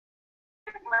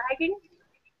lagging?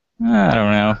 I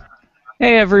don't know.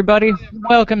 Hey, everybody.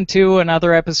 Welcome to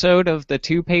another episode of the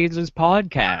Two Pages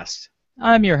Podcast.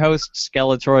 I'm your host,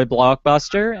 Skeletroy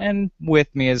Blockbuster, and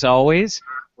with me, as always,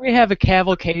 we have a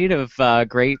cavalcade of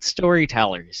great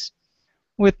storytellers.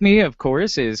 With me, of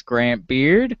course, is Grant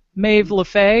Beard, Maeve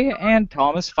LaFay, and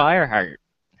Thomas Fireheart.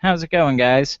 How's it going,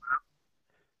 guys?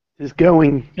 It's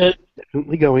going.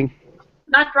 Definitely going.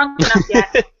 Not drunk enough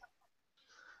yet.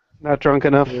 Not drunk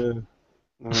enough? Yeah.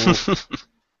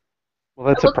 Well,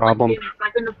 that's It a looks like problem. Phoenix, I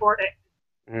couldn't afford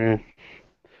it.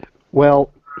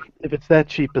 Well, if it's that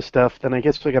cheap of stuff, then I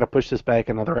guess we gotta push this back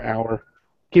another hour.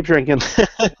 Keep drinking.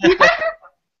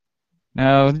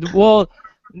 No, well,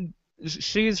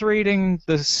 she's reading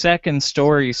the second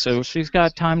story, so she's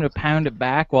got time to pound it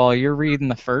back while you're reading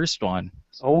the first one.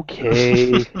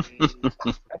 Okay.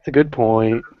 That's a good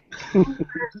point.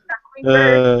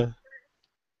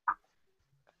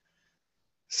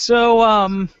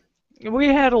 So, we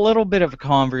had a little bit of a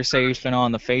conversation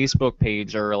on the Facebook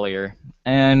page earlier,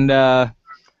 and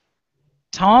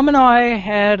Tom and I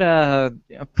had a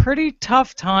pretty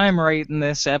tough time writing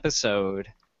this episode.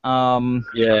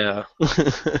 Yeah.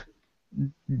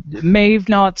 Maeve,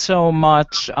 not so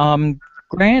much.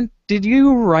 Grant, did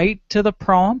you write to the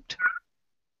prompt?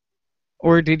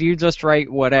 Or did you just write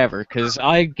whatever? Because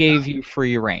I gave you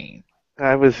free reign.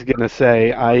 I was gonna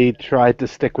say I tried to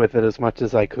stick with it as much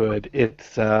as I could.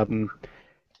 It's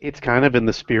kind of in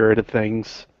the spirit of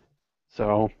things,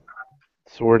 so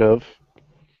sort of.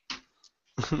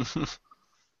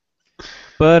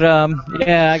 But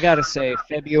yeah, I gotta say,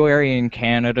 February in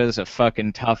Canada is a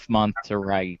fucking tough month to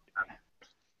write.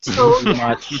 So Too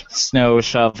much snow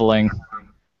shoveling.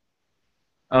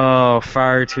 Oh,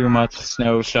 far too much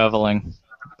snow shoveling.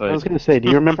 I was But gonna say, do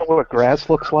you remember what grass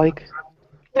looks like?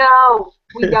 no,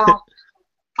 we don't.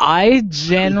 I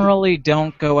generally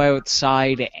don't go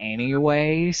outside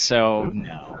anyway, so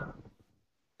no.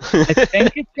 I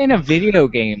think it's in a video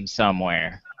game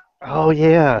somewhere. Oh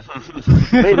yeah.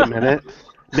 Wait a minute.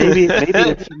 Maybe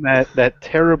it's in that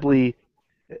terribly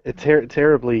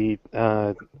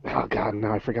oh god,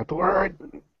 now I forgot the word.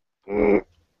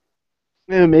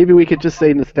 Yeah, maybe we could just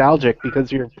say nostalgic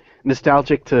because you're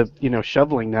nostalgic to,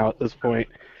 shoveling now at this point.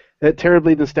 That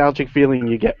terribly nostalgic feeling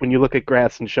you get when you look at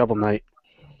grass and Shovel Knight.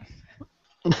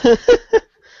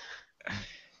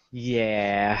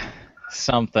 Yeah,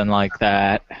 something like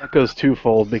that. That goes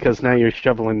twofold because now you're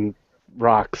shoveling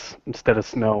rocks instead of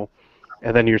snow.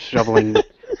 And then you're shoveling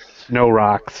snow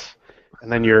rocks.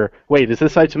 And then wait, is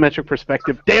this isometric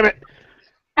perspective? Damn it!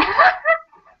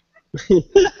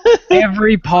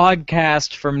 Every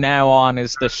podcast from now on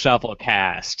is the shovel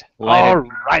cast. All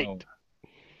right.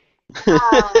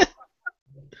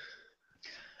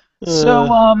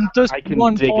 So, just I can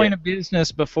one dig point it. of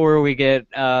business before we get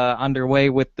underway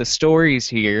with the stories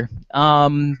here.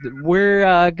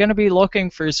 We're going to be looking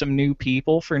for some new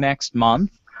people for next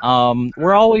month.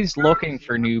 We're always looking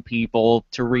for new people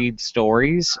to read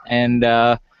stories,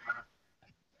 and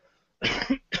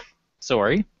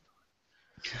sorry.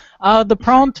 The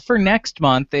prompt for next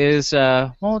month is,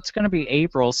 well, it's going to be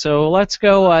April, so let's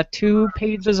go 2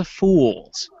 pages of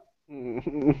fools.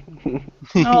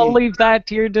 I'll leave that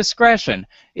to your discretion.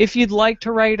 If you'd like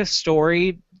to write a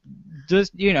story,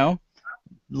 just,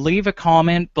 leave a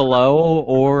comment below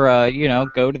or,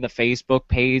 go to the Facebook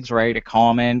page, write a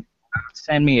comment,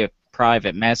 send me a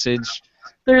private message.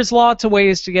 There's lots of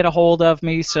ways to get a hold of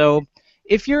me, so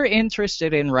if you're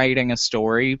interested in writing a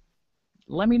story,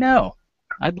 let me know.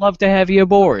 I'd love to have you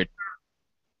aboard.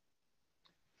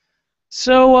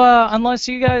 So, unless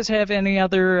you guys have any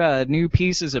other new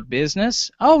pieces of business...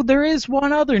 Oh, there is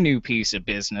one other new piece of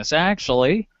business,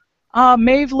 actually.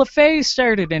 Maeve LaFay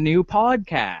started a new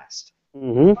podcast.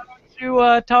 Mm-hmm. Why don't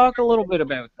you talk a little bit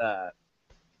about that?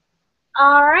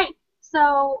 Alright,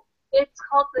 so it's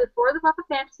called the For the Puppet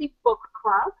Fantasy Book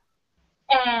Club.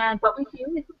 And what we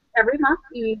do is every month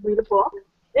we read a book.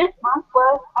 This month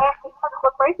I actually have a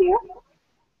book right here.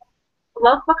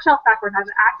 Love Bookshelf Backward has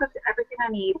access to everything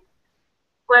I need.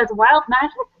 Was Wild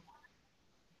Magic.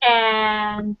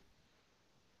 And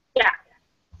yeah.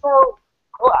 So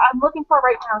what I'm looking for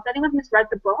right now is anyone who's read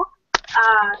the book,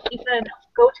 you can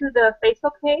go to the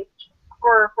Facebook page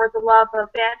for the Love of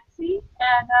Fantasy,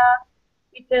 and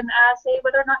you can say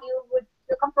whether or not you would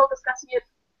feel comfortable discussing it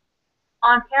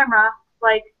on camera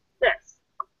like this.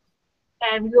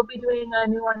 And we'll be doing a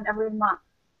new one every month.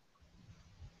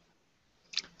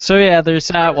 So yeah, there's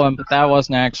that one, but that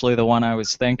wasn't actually the one I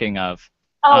was thinking of.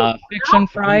 Fiction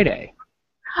Friday.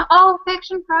 Oh,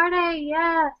 Fiction Friday,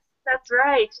 yes, that's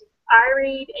right. I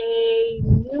read a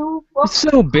new book.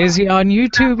 You're so busy on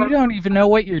YouTube, you don't even know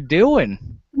what you're doing.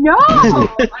 No! I'm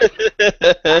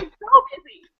so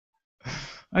busy.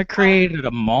 I created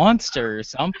a monster or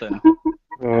something.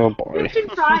 Oh boy. Fiction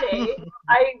Friday,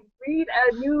 I read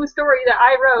a new story that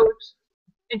I wrote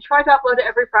and try to upload it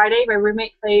every Friday. My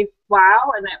roommate plays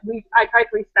WoW, and I try to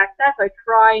respect that, so I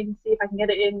try and see if I can get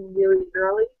it in really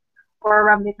early or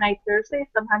around midnight Thursday.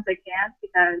 Sometimes I can't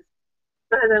because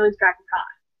sometimes I lose track of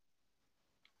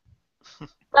time.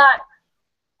 But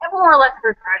more or less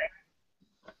every Friday.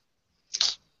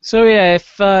 So yeah,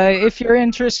 if you're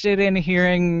interested in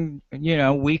hearing,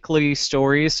 weekly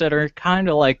stories that are kind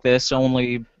of like this,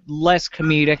 only less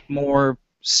comedic, more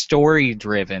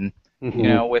story-driven,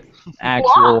 Mhm. with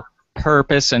actual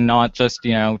purpose and not just,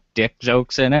 dick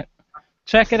jokes in it,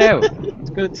 check it out.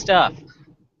 It's good stuff.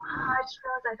 I just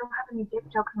realized I don't have any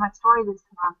dick jokes in my story this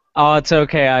month. Oh, it's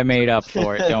okay. I made up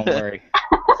for it. Don't worry.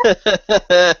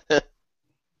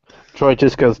 Troy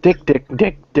just goes dick, dick,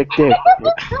 dick, dick, dick,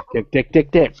 dick, dick, dick,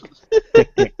 dick, dick,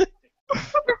 dick.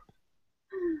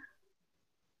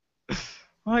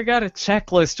 Well, I got a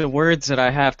checklist of words that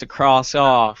I have to cross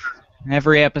off.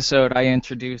 Every episode, I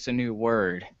introduce a new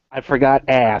word. I forgot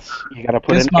ass. You gotta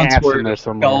put This an month's ass in word there is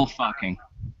somewhere. skull fucking.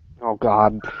 Oh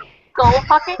God. Skull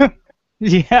fucking?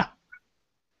 Yeah.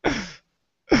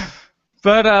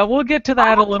 But we'll get to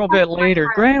that a little bit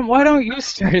later. Grant, why don't you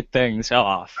start things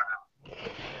off?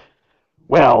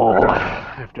 Well,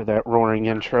 after that roaring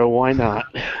intro, why not?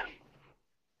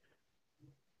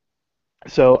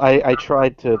 So I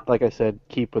tried to, like I said,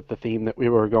 keep with the theme that we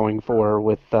were going for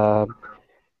with,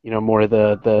 more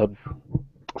the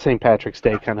St. Patrick's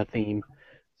Day kind of theme.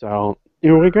 So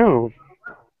here we go.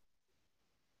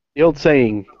 The old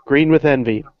saying, green with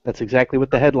envy. That's exactly what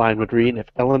the headline would read if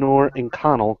Eleanor and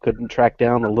Connell couldn't track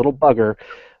down the little bugger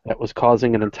that was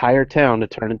causing an entire town to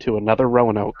turn into another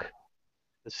Roanoke.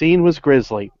 The scene was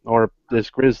grisly, or as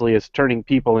grisly as turning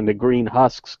people into green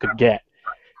husks could get.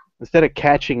 Instead of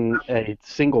catching a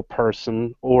single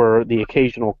person or the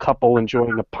occasional couple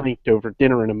enjoying a pint over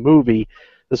dinner and a movie,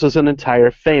 this was an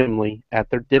entire family at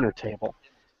their dinner table.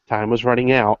 Time was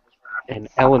running out, and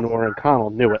Eleanor and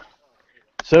Connell knew it.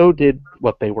 So did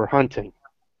what they were hunting.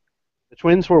 The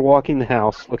twins were walking the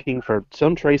house looking for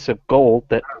some trace of gold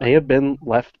that may have been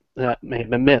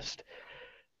missed.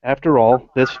 After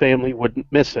all, this family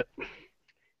wouldn't miss it.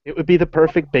 It would be the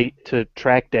perfect bait to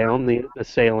track down the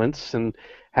assailants and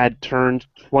had turned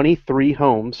 23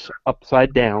 homes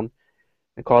upside down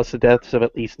and caused the deaths of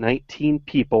at least 19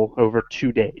 people over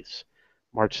 2 days.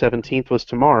 March 17th was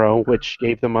tomorrow, which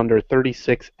gave them under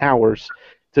 36 hours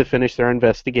to finish their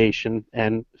investigation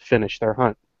and finish their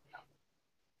hunt.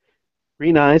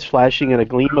 Green eyes flashing in a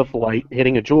gleam of light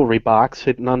hitting a jewelry box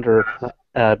hidden under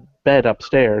a bed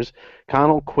upstairs,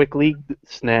 Connell quickly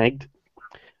snagged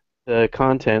the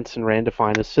contents and ran to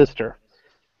find his sister.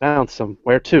 Found some.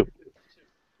 Where to?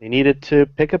 They needed to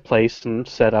pick a place and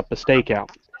set up a stakeout.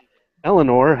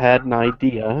 Eleanor had an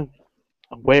idea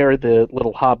where the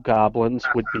little hobgoblins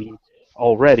would be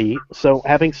already, so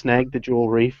having snagged the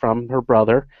jewelry from her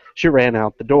brother, she ran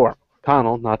out the door,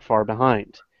 Connell not far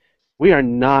behind. We are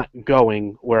not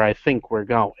going where I think we're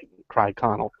going, cried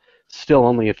Connell, still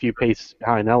only a few paces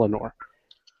behind Eleanor.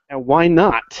 And why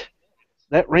not?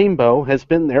 That rainbow has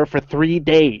been there for 3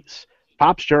 days.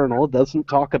 Pop's journal doesn't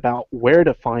talk about where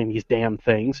to find these damn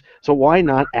things, so why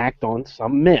not act on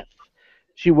some myth?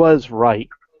 She was right.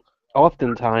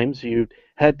 Oftentimes you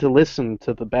had to listen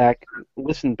back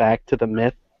to the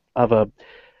myth of a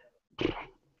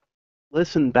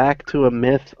listen back to a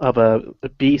myth of a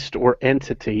beast or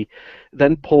entity,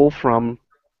 then pull from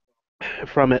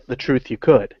it the truth you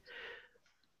could.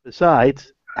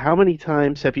 Besides, how many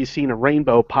times have you seen a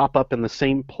rainbow pop up in the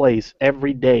same place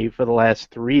every day for the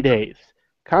last 3 days?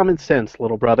 Common sense,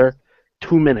 little brother.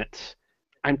 2 minutes.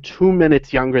 I'm 2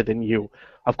 minutes younger than you.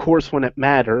 Of course, when it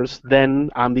matters,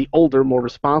 then I'm the older, more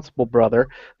responsible brother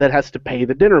that has to pay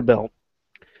the dinner bill.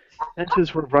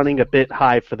 Tensions were running a bit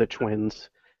high for the twins.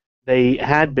 They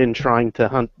had been trying to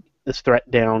hunt this threat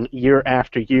down year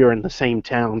after year in the same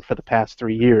town for the past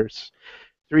 3 years.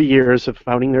 3 years of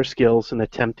honing their skills and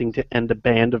attempting to end a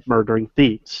band of murdering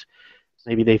thieves.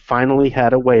 Maybe they finally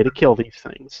had a way to kill these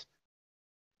things.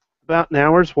 About an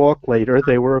hour's walk later,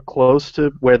 they were close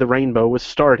to where the rainbow was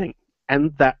starting,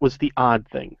 and that was the odd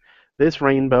thing. This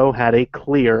rainbow had a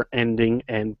clear ending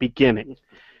and beginning.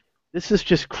 This is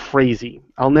just crazy.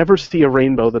 I'll never see a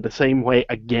rainbow the same way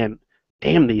again.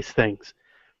 Damn these things.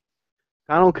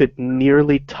 Connell could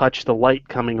nearly touch the light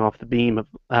coming off the beam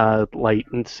of light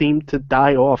and seemed to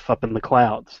die off up in the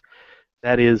clouds.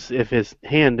 That is, if his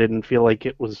hand didn't feel like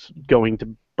it was going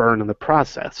to burn in the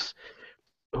process.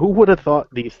 Who would have thought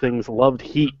these things loved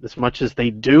heat as much as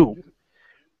they do?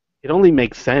 It only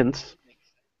makes sense.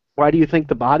 Why do you think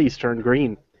the bodies turn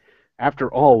green?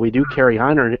 After all, we do carry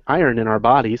iron in our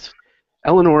bodies.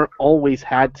 Eleanor always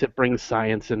had to bring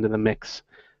science into the mix.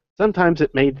 Sometimes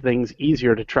it made things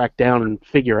easier to track down and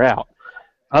figure out.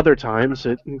 Other times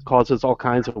it causes all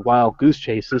kinds of wild goose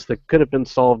chases that could have been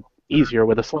solved easier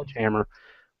with a sledgehammer.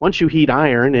 Once you heat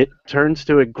iron, it turns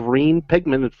to a green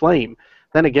pigmented flame.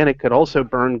 Then again, it could also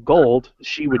burn gold.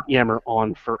 She would yammer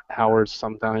on for hours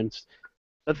sometimes.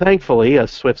 But thankfully, a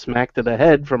swift smack to the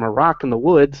head from a rock in the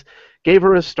woods gave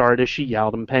her a start as she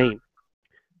yelled in pain.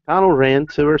 Connell ran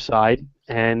to her side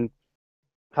and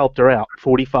helped her out,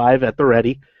 45 at the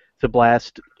ready, to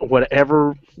blast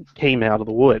whatever came out of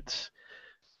the woods.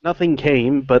 Nothing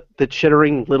came, but the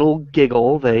chittering little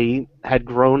giggle they had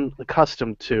grown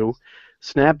accustomed to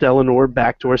snapped Eleanor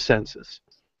back to her senses.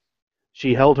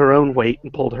 She held her own weight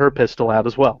and pulled her pistol out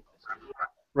as well,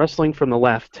 rustling from the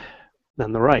left,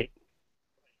 then the right.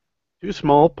 Two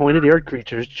small, pointed-eared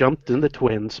creatures jumped in the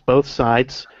twins, from both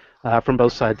sides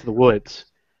of the woods.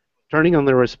 Turning on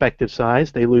their respective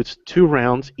sides, they loosed 2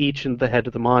 rounds each into the head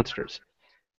of the monsters.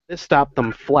 This stopped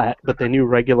them flat, but they knew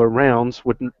regular rounds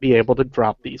wouldn't be able to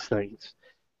drop these things.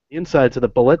 The insides of the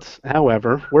bullets,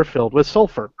 however, were filled with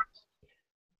sulfur.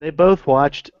 They both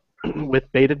watched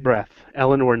with bated breath,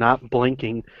 Eleanor not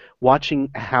blinking,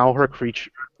 watching how her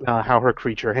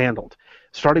creature handled.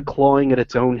 Started clawing at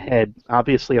its own head,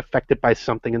 obviously affected by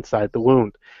something inside the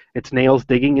wound. Its nails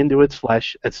digging into its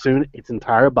flesh, as soon its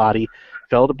entire body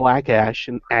fell to black ash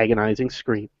in agonizing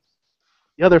scream.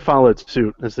 The other followed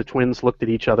suit as the twins looked at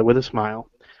each other with a smile.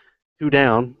 2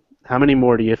 down. How many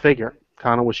more do you figure?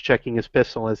 Connell was checking his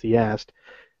pistol as he asked.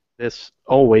 This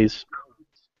always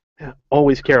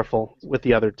careful with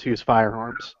the other two's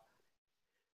firearms.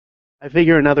 I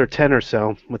figure another 10 or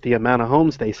so. With the amount of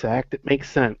homes they sacked, it makes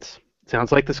sense.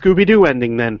 Sounds like the Scooby-Doo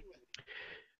ending, then.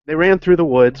 They ran through the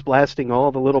woods, blasting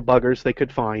all the little buggers they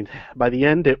could find. By the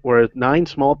end, it were 9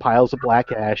 small piles of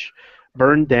black ash,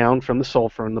 burned down from the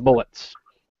sulfur and the bullets.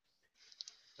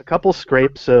 A couple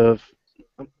scrapes, a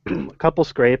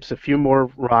few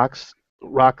more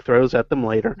rock throws at them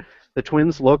later. The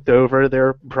twins looked over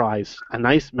their prize, a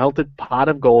nice melted pot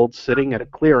of gold sitting at a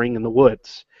clearing in the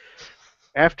woods.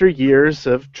 After years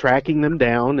of tracking them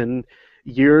down and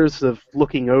years of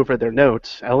looking over their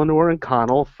notes, Eleanor and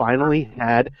Connell finally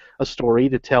had a story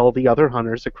to tell the other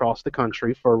hunters across the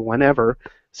country for whenever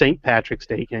St. Patrick's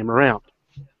Day came around.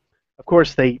 Of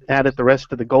course, they added the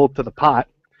rest of the gold to the pot,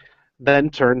 then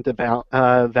turned the valve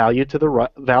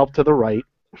to the right,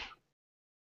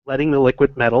 letting the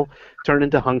liquid metal turn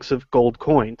into hunks of gold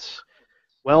coins.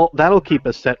 Well, that'll keep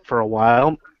us set for a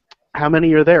while. How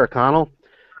many are there, Connell?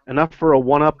 Enough for a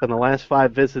one-up in the last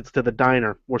 5 visits to the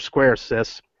diner. We're square,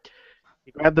 sis.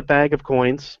 He grabbed the bag of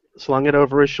coins, slung it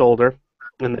over his shoulder,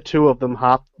 and the two of them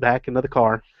hopped back into the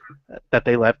car that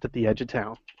they left at the edge of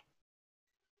town.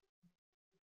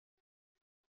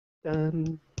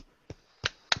 Done.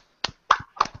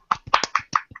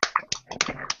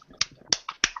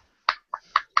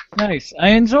 Nice. I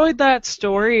enjoyed that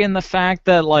story and the fact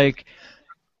that, like,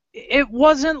 it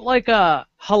wasn't like a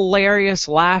hilarious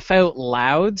laugh out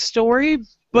loud story,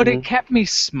 but it kept me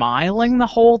smiling the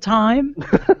whole time.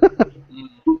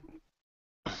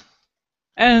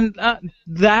 And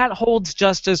that holds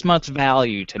just as much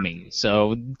value to me.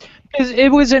 So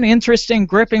it was an interesting,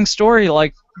 gripping story.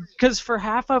 Like, because for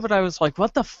half of it, I was like,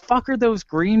 "What the fuck are those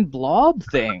green blob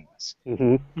things?"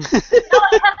 Mm-hmm. No, it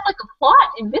has like a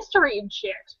plot and mystery and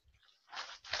shit.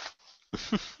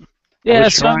 Yeah,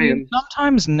 so I mean,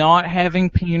 sometimes not having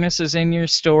penises in your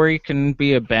story can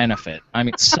be a benefit. I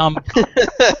mean,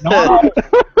 not.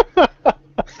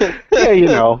 Yeah, you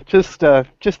know, just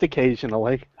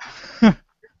occasionally.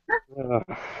 Yeah,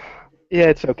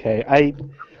 it's okay.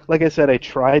 Like I said, I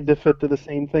tried to fit to the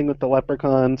same thing with the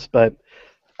Leprechauns, but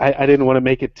I didn't want to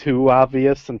make it too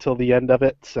obvious until the end of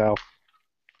it, so.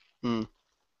 I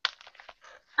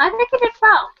think it did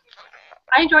well.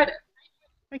 I enjoyed it.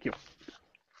 Thank you.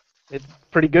 It's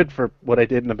pretty good for what I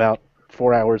did in about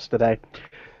 4 hours today.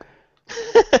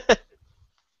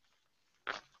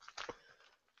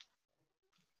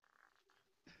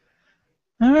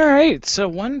 All right, so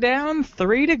 1 down,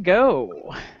 3 to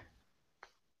go.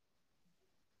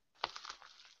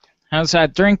 How's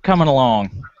that drink coming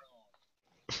along?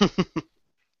 Wishing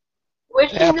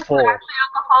this were actually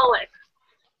alcoholic.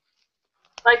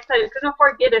 Like I said, it couldn't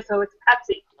afford Guinness, so it's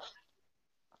Pepsi.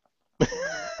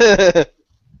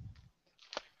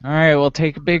 All right, we'll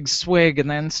take a big swig and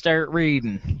then start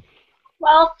reading.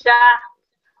 Well,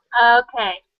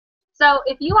 okay. So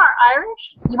if you are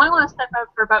Irish, you might want to step out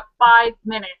for about 5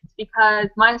 minutes because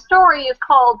my story is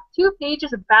called 2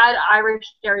 Pages of Bad Irish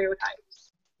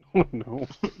Stereotypes. Oh, no.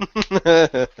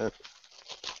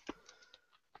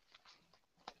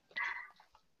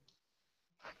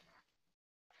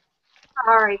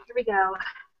 Alright, here we go.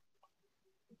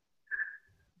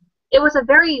 It was a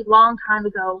very long time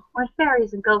ago when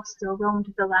fairies and ghosts still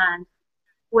roamed the land,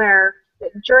 where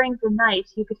during the night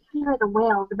you could hear the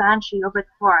wail of the banshee over the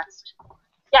forest.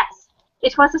 Yes,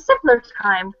 it was a simpler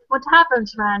time when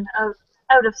taverns ran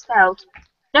out of stout,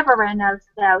 never ran out of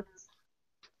stouts.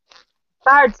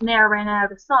 Bards ne'er ran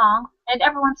out of song, and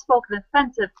everyone spoke an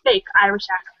offensive fake Irish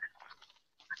accent,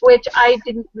 which I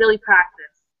didn't really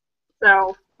practice.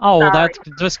 So, Oh, well, sorry.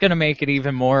 that's just going to make it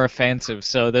even more offensive,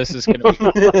 so this is going to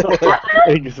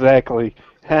be... Exactly.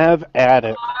 Have at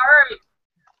it. Alright.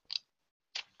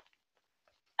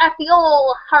 At the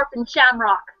old Harp and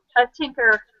Shamrock, a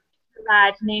tinker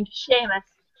lad named Seamus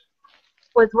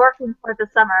was working for the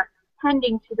summer,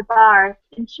 tending to the bar,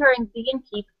 ensuring the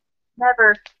innkeep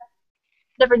never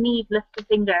need lift a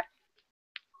finger,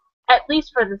 at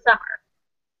least for the summer.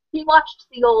 He watched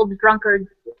the old drunkard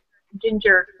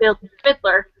ginger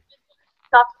fiddler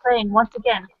stop playing once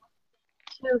again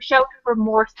to shout for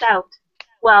more stout,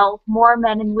 while more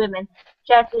men and women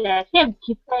shouted at him to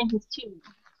keep playing his tune.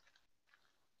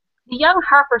 The young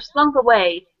harper slunk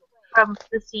away from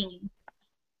the scene,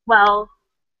 while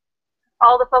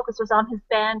all the focus was on his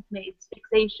bandmate's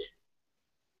fixation.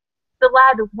 The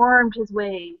lad wormed his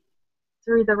way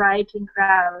through the rioting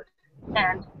crowd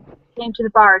and came to the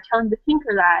bar, telling the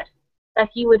tinker lad that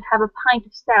he would have a pint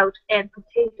of stout and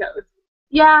potatoes.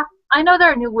 Yeah, I know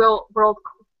they're a new world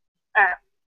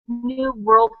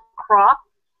crop,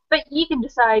 but you can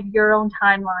decide your own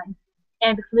timeline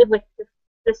and live with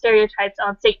the stereotypes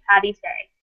on St. Paddy's Day.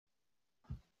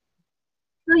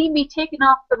 Will you be taken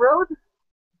off the road?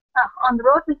 On the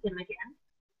road with him again?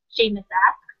 Seamus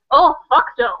asked. Oh,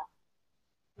 fuck no.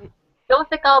 Don't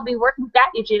think I'll be working with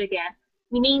that idiot again.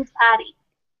 Me name's Paddy.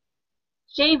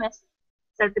 Seamus,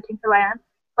 said the Tinkerland,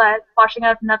 but washing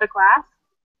out another glass.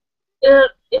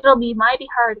 It'll be mighty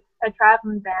hard a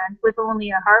traveling band with only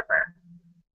a harper.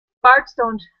 Bards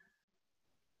don't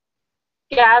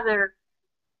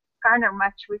garner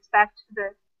much respect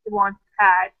the once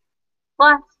had.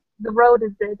 Plus, the road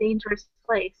is a dangerous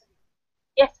place.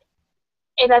 Yes,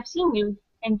 and I've seen you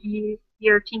and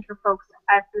your tinker folks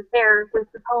at the fair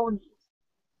with the ponies.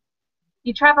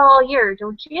 You travel all year,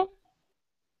 don't you?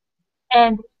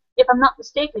 And if I'm not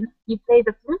mistaken, you play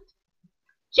the flute?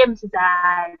 Jim's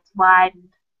eyes widened,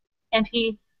 and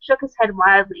he shook his head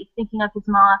wildly, thinking of his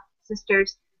ma,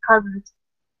 sisters, cousins.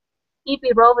 He'd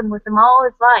be roving with them all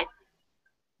his life.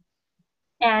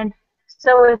 And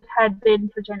so it had been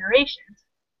for generations.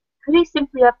 Could he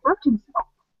simply uproot himself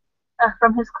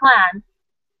from his clan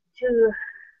to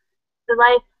the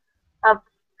life of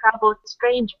travel with a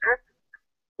stranger?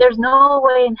 There's no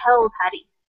way in hell, Paddy.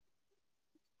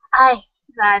 Aye,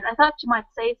 lad, I thought you might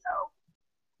say so.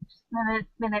 Just a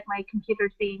minute, my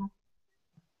computer's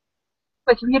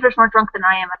more drunk than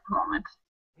I am at the moment.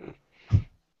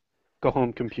 Go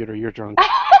home, computer. You're drunk.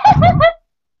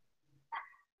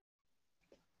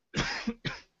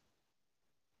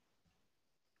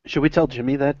 Should we tell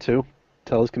Jimmy that, too?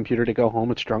 Tell his computer to go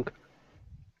home. It's drunk.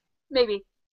 Maybe.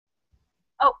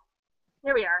 Oh,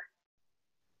 here we are.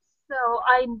 So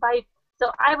I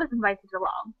was invited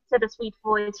along, said a sweet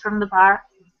voice from the bar.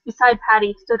 Beside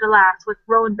Paddy stood a lass with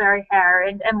rowan-berry hair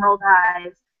and emerald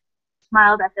eyes,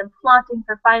 smiled at them, flaunting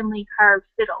her finely carved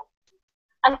fiddle.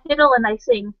 I fiddle and I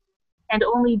sing, and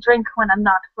only drink when I'm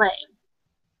not playing.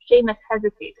 Seamus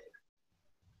hesitated.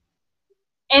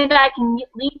 And I can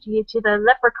lead you to the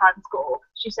Leprechauns' gold,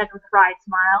 she said with a wry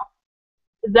smile.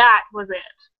 That was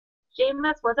it.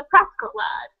 Seamus was a practical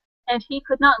lad, and he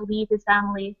could not leave his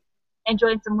family and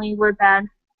join some wayward band,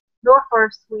 nor for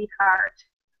a sweetheart.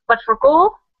 But for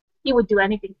gold, he would do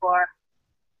anything for her.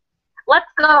 Let's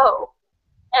go!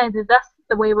 And thus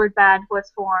the wayward band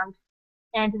was formed,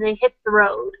 and they hit the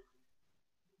road.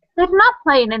 They did not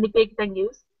play in any big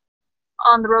venues.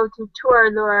 On the road to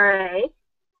Tour-Loire,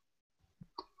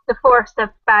 the forest of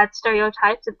bad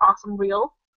stereotypes and awesome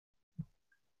real,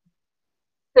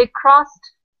 they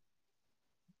crossed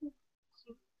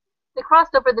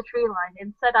over the tree line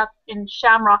and set up in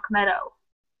Shamrock Meadow.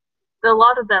 The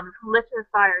lot of them lit a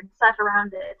fire and sat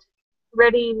around it,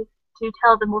 ready to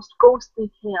tell the most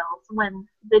ghostly tales when in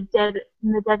the dead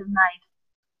of night,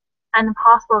 an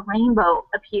impossible rainbow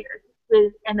appeared,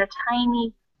 and a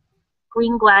tiny,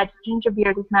 green-clad,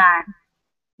 ginger-bearded man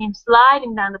came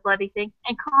sliding down the bloody thing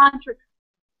and conjured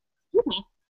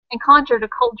a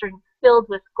cauldron filled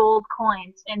with gold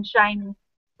coins and shining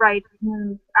bright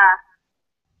moonlight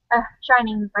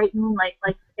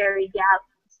like fairy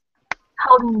galleons.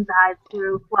 Holding his eyes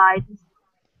grew wide as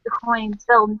the coins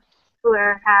fell into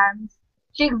her hands.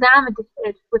 She examined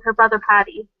it with her brother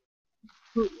Paddy,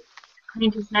 who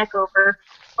craned his neck over,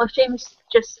 while Seamus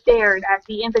just stared at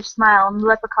the impish smile on the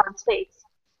leprechaun's face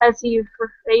as he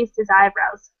raised his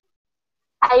eyebrows.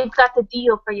 "I've got a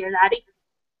deal for you, laddie."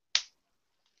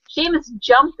 Seamus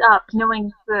jumped up,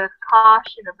 knowing the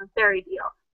caution of a fairy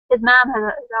deal. His mom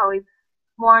had always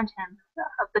warned him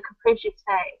of the capricious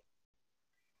fae.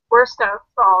 Worst of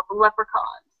all, the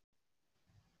leprechauns.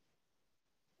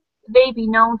 They be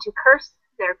known to curse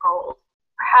their gold.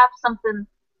 Perhaps something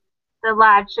the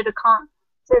lad should have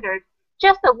considered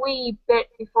just a wee bit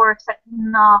before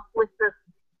setting off with the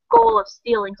goal of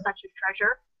stealing such a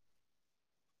treasure.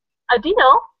 "A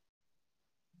deal?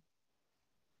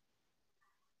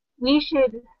 We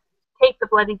should take the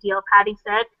bloody deal," Paddy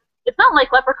said. "It's not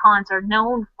like leprechauns are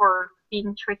known for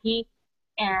being tricky,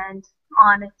 and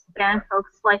honest band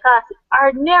folks like us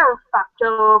are never fucked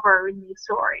over in these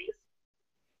stories."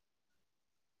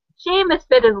 Seamus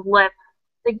bit his lip,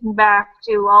 thinking back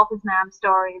to all his mam's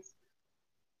stories,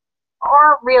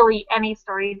 or really any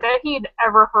story that he'd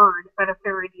ever heard about a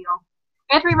fairy deal,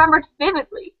 and remembered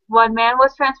vividly. One man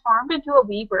was transformed into a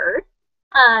wee bird,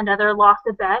 another lost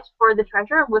a bet for the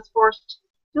treasure and was forced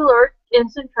to lure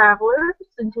innocent travelers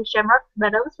into Shamrock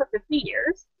Meadows for 50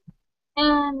 years,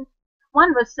 and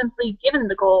one was simply given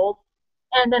the gold,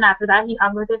 and then after that he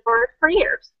hung with it for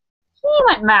years. He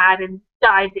went mad and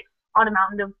died on a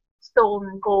mountain of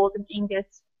stolen gold and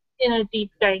ingots in a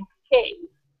deep, dank cave.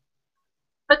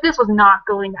 But this was not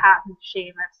going to happen to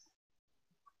Seamus.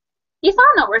 He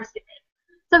saw no risk in it,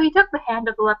 so he took the hand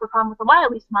of the leprechaun with a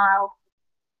wily smile.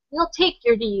 "We'll take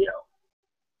your deal."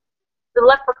 The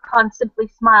leprechaun simply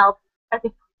smiled as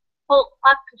he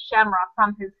plucked a shamrock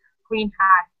from his green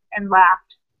hat and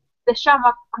laughed. The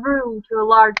shamrock grew to a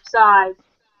large size,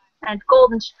 and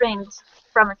golden strings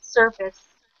from its surface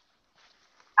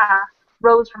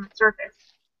rose from its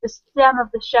surface. The stem of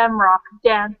the shamrock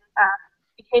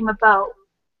became a bow,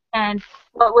 and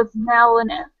what was now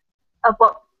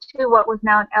what was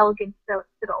now an elegant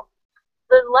fiddle.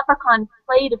 The leprechaun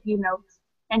played a few notes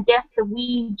and danced a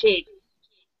wee jig.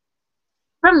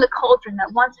 From the cauldron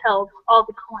that once held all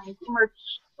the coins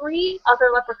emerged 3 other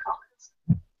leprechauns,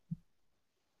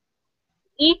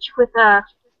 each with oh,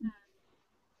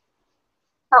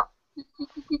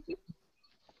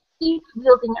 each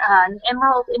wielding an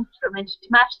emerald instrument to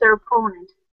match their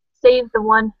opponent, save the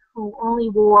one who only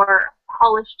wore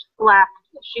polished black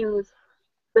shoes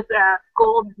with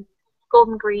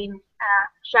golden green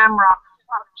shamrock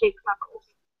shaped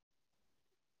buckles.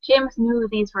 Seamus knew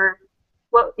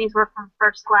what these were from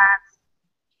first glance.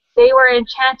 They were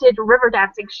enchanted river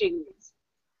dancing shoes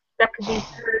that could be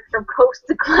heard from coast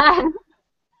to glen.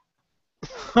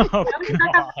 Oh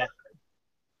God.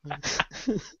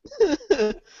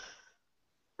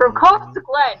 From coast to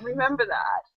glen, remember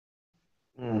that.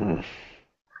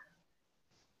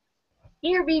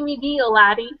 "Here be me deal,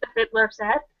 laddie," the fiddler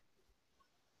said.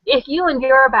 "If you and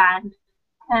your band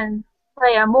can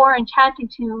play a more enchanting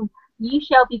tune, ye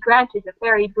shall be granted a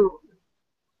fairy boon.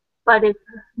 But if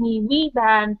me wee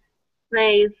band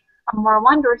plays a more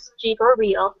wondrous jig or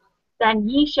reel, then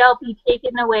ye shall be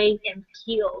taken away and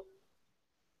killed."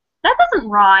 "That doesn't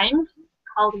rhyme,"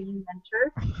 called the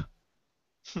inventor.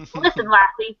 "Listen,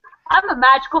 lassie, I'm a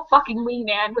magical fucking wee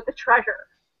man with a treasure.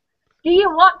 Do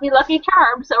you want me Lucky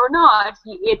Charms or not,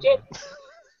 you idiot?"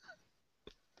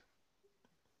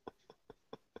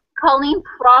 Colleen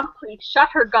promptly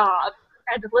shut her gob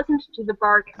and listened to the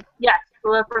bargain. Yes, the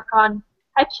leprechaun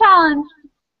had challenged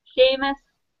Seamus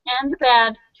and the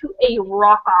band to a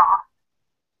rock-off.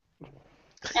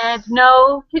 And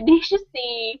no, Tenacious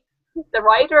D, the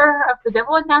writer of The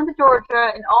Devil Went Down to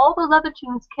Georgia and all those other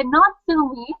tunes, cannot sue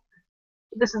me.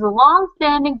 This is a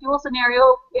long-standing dual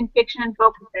scenario in fiction and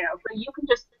folk tale, so you can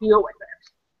just deal with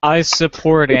it. I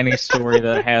support any story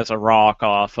that has a rock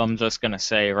off. I'm just gonna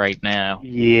say right now.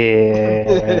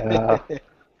 Yeah.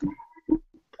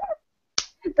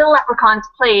 The leprechauns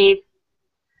played,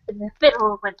 and the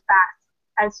fiddle went fast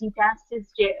as he danced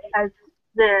as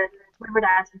the river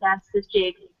dancer danced his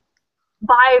jig,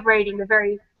 vibrating the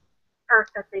very earth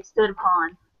that they stood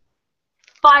upon.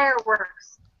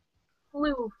 Fireworks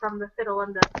flew from the fiddle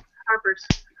and the harper's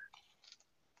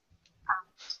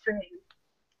string,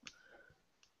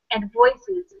 and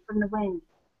voices from the wind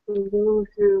blew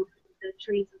through the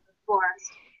trees of the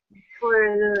forest.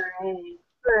 Hooray,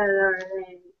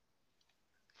 hooray.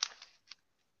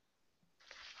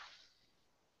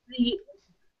 The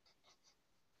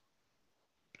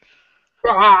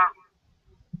Blah.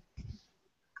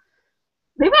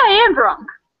 Maybe I am drunk.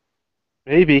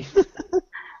 Maybe.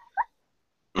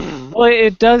 Well,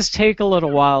 it does take a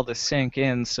little while to sink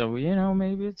in, so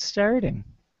maybe it's starting.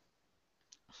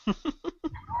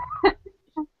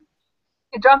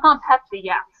 You're drunk on Pepsi,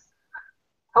 yes.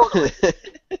 Totally.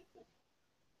 I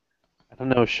don't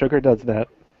know. Sugar does that.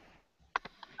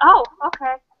 Oh,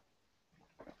 okay.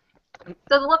 So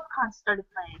the Leprechauns started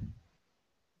playing.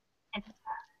 And,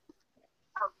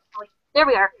 wait, there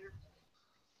we are.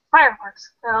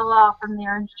 Fireworks fell off from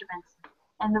their instruments,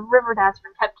 and the river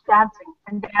dancer kept dancing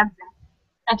and dancing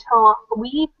until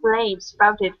wee flames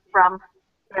sprouted from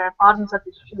the bottoms of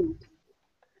his shoes.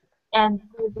 And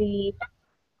the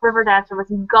river dancer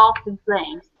was engulfed in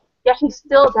flames, yet he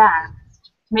still danced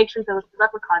to make sure those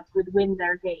leprechauns would win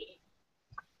their game.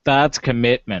 That's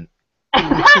commitment.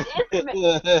 That is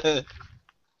commitment.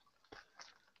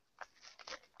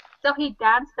 So he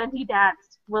danced and he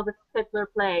danced while the fiddler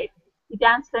played. He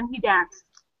danced and he danced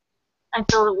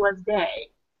until it was day.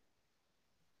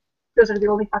 Those are the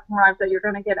only fucking rhymes that you're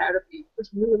gonna get out of me.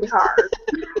 It's really hard.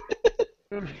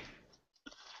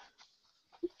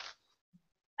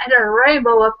 And a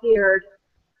rainbow appeared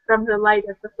from the light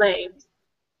of the flames,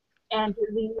 and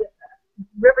the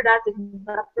river dancing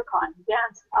leprechaun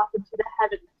danced up into the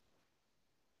heavens,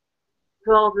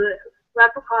 while the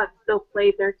leprechauns still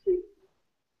played their tune.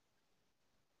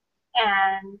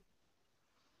 And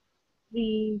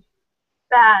the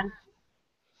band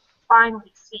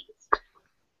finally ceased.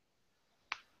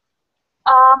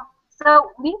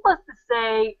 So needless to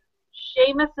say,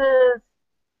 Seamus's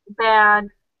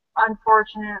band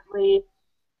unfortunately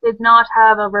did not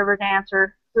have a river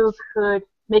dancer who could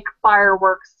make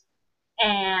fireworks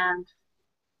and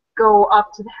go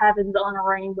up to the heavens on a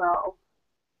rainbow.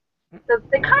 So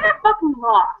they kind of fucking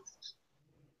lost.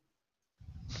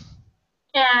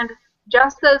 And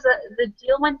just as the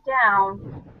deal went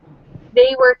down,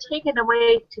 they were taken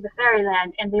away to the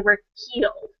fairyland and they were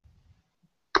killed.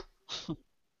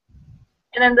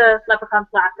 And then the leprechauns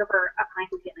laughed over a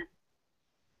pint of Guinness.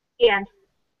 And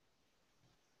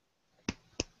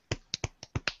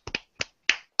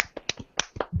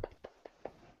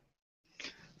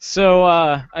So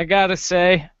I gotta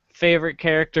say, favorite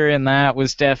character in that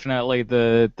was definitely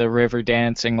the river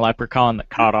dancing leprechaun that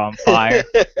caught on fire.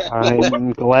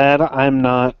 I'm glad I'm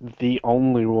not the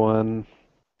only one.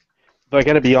 Though I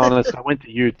gotta be honest, I went to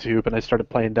YouTube and I started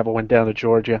playing Devil Went Down to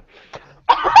Georgia.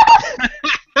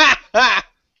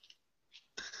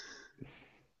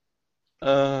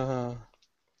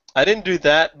 I didn't do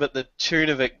that, but the tune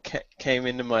of it came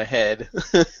into my head.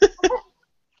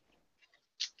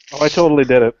 Oh, I totally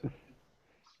did it.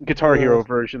 Guitar Hero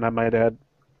version, I might add.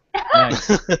 Nice.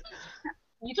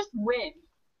 you just win.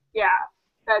 Yeah,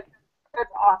 that's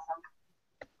awesome.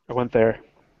 I went there.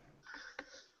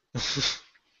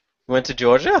 Went to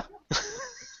Georgia?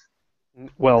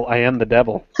 Well, I am the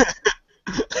devil.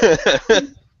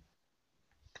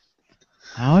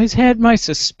 I always had my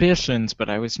suspicions, but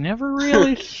I was never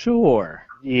really sure.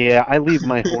 Yeah, I leave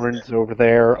my horns over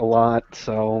there a lot,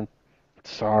 so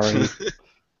sorry.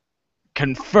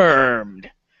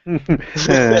 Confirmed.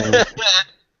 Alrighty.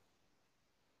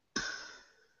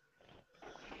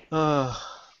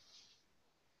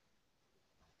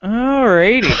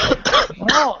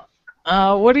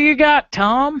 Well, what do you got,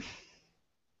 Tom?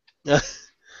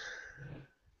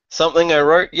 Something I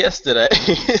wrote yesterday.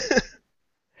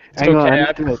 It's okay,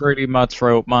 I pretty much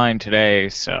wrote mine today,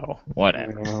 so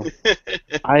whatever.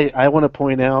 I want to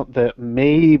point out that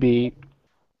maybe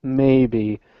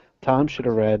Tom should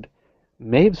have read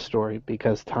Maeve's story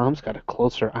because Tom's got a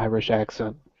closer Irish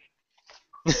accent.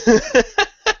 Isn't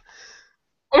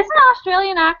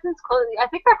Australian accents close? I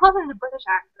think they're closer to British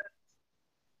accents.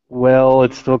 Well,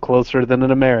 it's still closer than an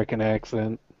American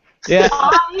accent. Yeah.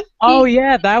 Oh,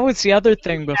 yeah, that was the other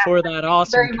thing before that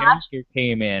awesome character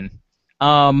came in.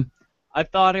 I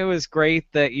thought it was great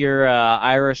that your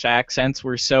Irish accents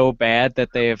were so bad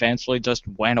that they eventually just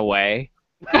went away.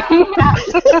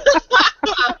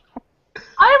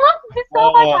 I love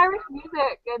so much Irish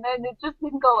music, and then it just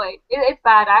didn't go away. It's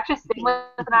bad. I actually sing with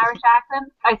an Irish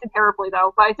accent. I sing terribly,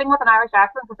 though, but I sing with an Irish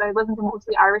accent because I listen to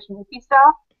mostly Irish movie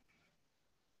stuff.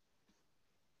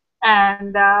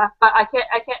 And but I can't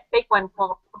fake one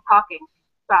while talking.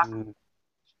 So.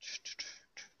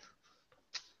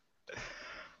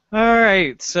 All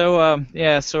right, so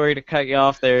yeah, sorry to cut you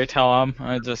off there, Tom.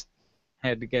 I just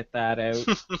had to get that out.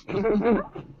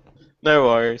 No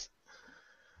worries.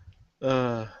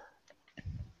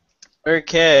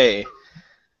 Okay.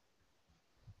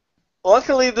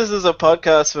 Luckily, this is a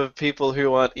podcast for people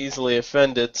who aren't easily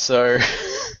offended, so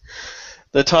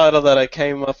the title that I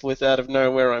came up with out of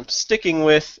nowhere I'm sticking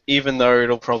with, even though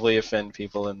it'll probably offend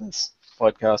people in this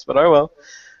podcast, but oh well.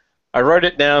 I wrote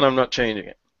it down, I'm not changing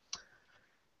it.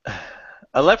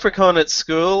 A leprechaun at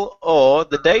school, or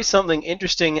the day something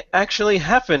interesting actually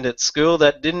happened at school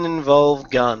that didn't involve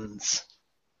guns.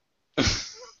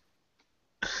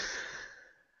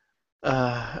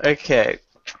 Okay.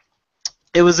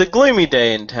 It was a gloomy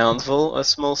day in Townsville, a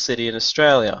small city in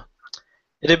Australia.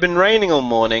 It had been raining all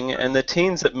morning, and the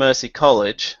teens at Mercy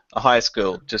College, a high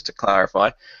school, just to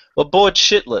clarify, were bored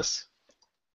shitless.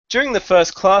 During the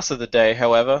first class of the day,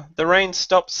 however, the rain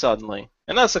stopped suddenly,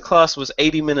 and as the class was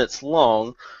 80 minutes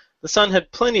long, the sun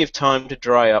had plenty of time to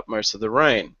dry up most of the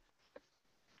rain.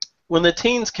 When the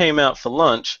teens came out for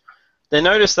lunch, they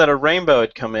noticed that a rainbow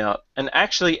had come out and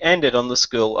actually ended on the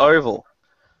school oval.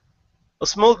 A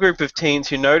small group of teens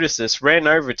who noticed this ran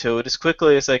over to it as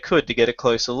quickly as they could to get a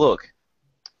closer look.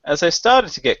 As they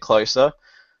started to get closer,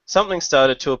 something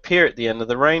started to appear at the end of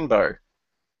the rainbow.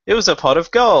 It was a pot of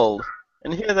gold,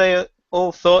 and here they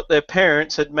all thought their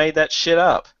parents had made that shit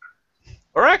up.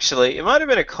 Or actually, it might have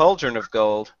been a cauldron of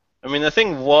gold. I mean, the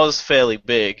thing was fairly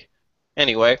big.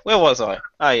 Anyway, where was I?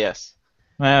 Ah, yes.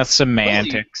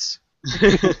 Semantics.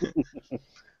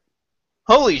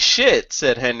 Holy shit,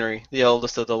 said Henry, the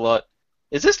oldest of the lot.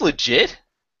 Is this legit?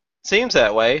 Seems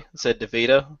that way, said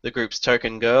Davida, the group's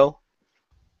token girl.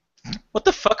 What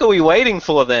the fuck are we waiting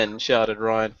for then? Shouted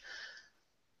Ryan.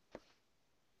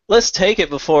 Let's take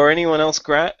it before anyone else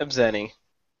grabs any.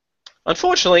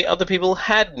 Unfortunately, other people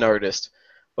had noticed,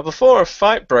 but before a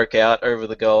fight broke out over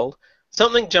the gold,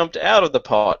 something jumped out of the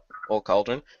pot, or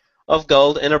cauldron, of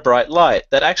gold in a bright light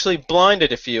that actually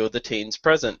blinded a few of the teens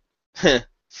present.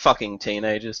 Fucking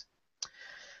teenagers.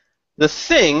 The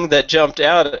thing that jumped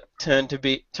out turned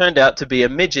out to be a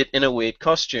midget in a weird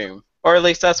costume. Or at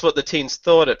least that's what the teens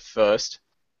thought at first.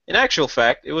 In actual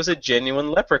fact, it was a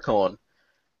genuine leprechaun.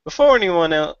 Before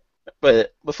anyone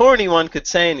could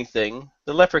say anything,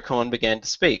 the leprechaun began to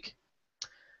speak.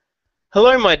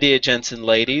 Hello, my dear gents and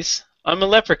ladies. I'm a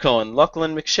leprechaun,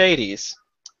 Lachlan McShady's.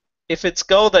 If it's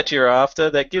gold that you're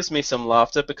after, that gives me some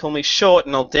laughter, but call me short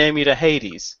and I'll damn you to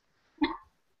Hades.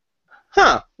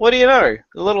 Huh, what do you know?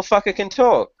 The little fucker can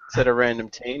talk, said a random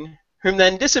teen, whom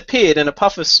then disappeared in a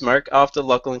puff of smoke after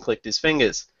Lachlan clicked his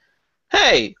fingers.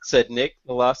 Hey, said Nick,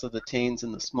 the last of the teens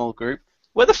in the small group.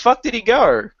 Where the fuck did he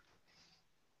go?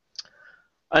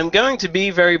 I'm going to be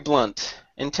very blunt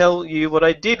and tell you what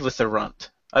I did with the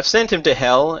runt. I've sent him to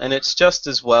hell, and it's just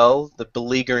as well, the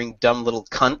beleaguering dumb little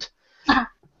cunt.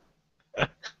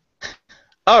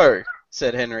 Oh,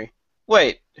 said Henry.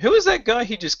 Wait, who was that guy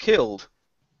he just killed?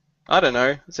 I don't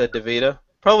know, said Davida.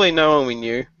 Probably no one we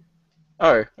knew.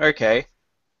 Oh, okay.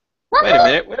 Wait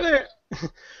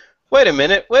a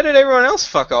minute, where did everyone else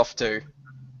fuck off to?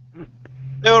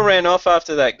 They all ran off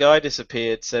after that guy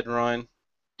disappeared, said Ryan.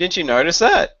 Didn't you notice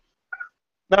that?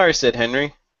 No, said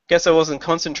Henry. Guess I wasn't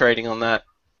concentrating on that.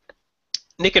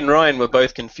 Nick and Ryan were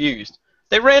both confused.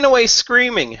 They ran away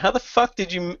screaming. How the fuck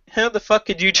could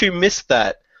you two miss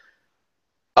that?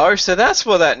 Oh, so that's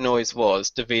what that noise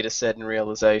was, Davida said in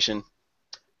realization.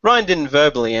 Ryan didn't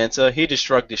verbally answer, he just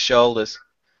shrugged his shoulders.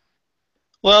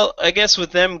 Well, I guess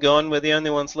with them gone, we're the only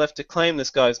ones left to claim this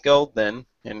guy's gold then,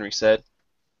 Henry said.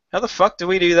 How the fuck do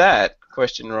we do that?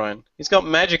 Questioned Ryan. He's got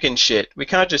magic and shit. We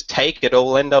can't just take it or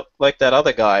we'll end up like that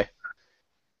other guy.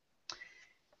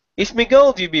 If me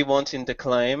gold you be wanting to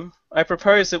claim, I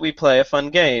propose that we play a fun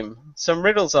game. Some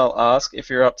riddles I'll ask if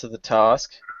you're up to the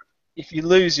task. If you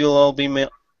lose, you'll all be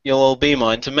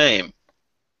mine to maim.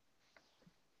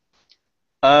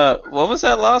 What was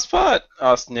that last part?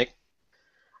 Asked Nick.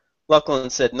 Lachlan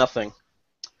said nothing.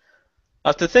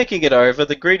 After thinking it over,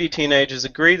 the greedy teenagers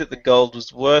agreed that the gold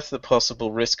was worth the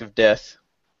possible risk of death.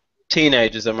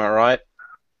 Teenagers, am I right?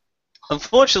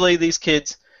 Unfortunately, these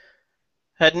kids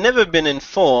had never been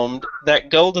informed that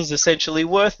gold is essentially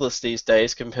worthless these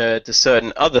days compared to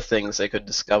certain other things they could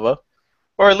discover.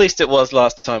 Or at least it was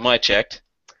last time I checked.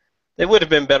 They would have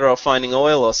been better off finding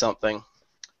oil or something.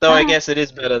 Though I guess it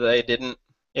is better they didn't.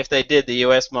 If they did, the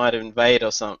US might invade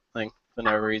or something for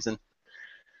no reason.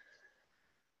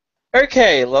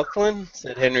 Okay, Lachlan,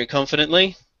 said Henry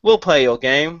confidently. We'll play your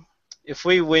game. If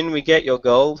we win, we get your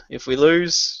gold. If we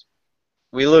lose,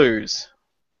 we lose.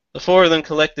 The four of them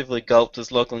collectively gulped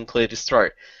as Lachlan cleared his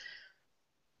throat.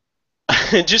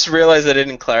 I just realized I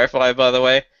didn't clarify, by the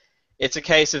way. It's a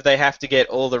case of they have to get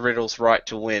all the riddles right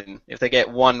to win. If they get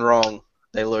one wrong,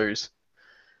 they lose.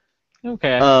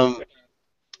 Okay.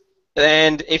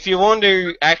 And if you want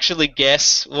to actually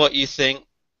guess what you think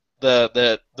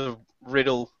the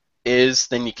riddle is,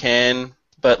 then you can.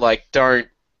 But like, don't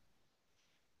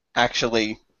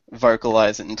actually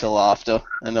vocalize it until after.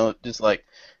 I know, just like,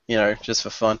 just for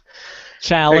fun.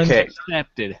 Challenge Okay.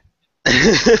 accepted.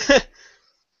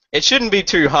 It shouldn't be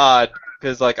too hard,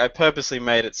 because like I purposely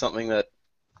made it something that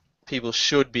people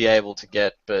should be able to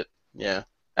get, but yeah.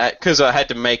 Because I had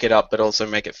to make it up, but also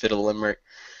make it fit a limerick.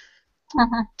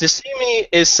 To see me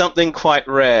is something quite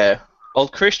rare.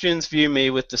 Old Christians view me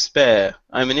with despair.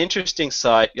 I'm an interesting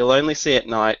sight, you'll only see at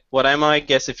night. What am I?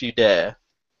 Guess if you dare.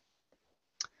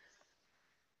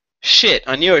 Shit,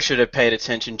 I knew I should have paid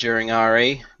attention during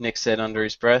RE, Nick said under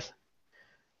his breath.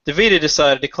 Davida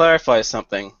decided to clarify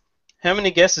something. How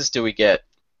many guesses do we get?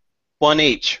 One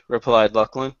each, replied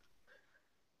Lachlan,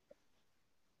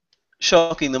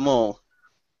 shocking them all.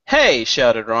 Hey,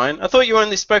 shouted Ryan, I thought you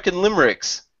only spoke in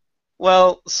limericks.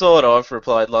 Well, sort of,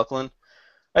 replied Lachlan.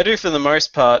 I do for the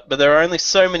most part, but there are only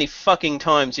so many fucking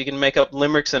times you can make up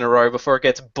limericks in a row before it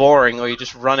gets boring or you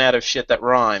just run out of shit that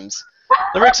rhymes.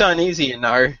 Limericks aren't easy, you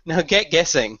know. Now get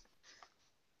guessing.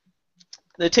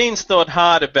 The teens thought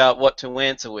hard about what to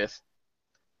answer with.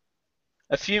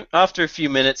 After a few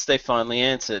minutes, they finally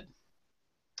answered.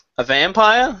 A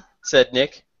vampire? Said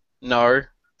Nick. No,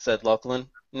 said Lachlan.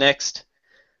 Next.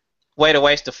 Way to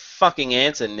waste a fucking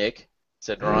answer, Nick,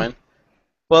 said Ryan.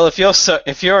 Well, if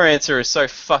your answer is so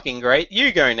fucking great,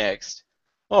 you go next.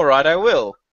 All right, I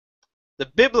will. The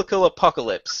biblical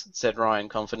apocalypse, said Ryan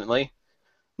confidently.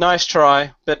 Nice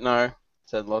try, but no,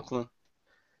 said Lachlan.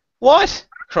 What?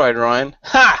 Cried Ryan.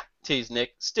 Ha! Teased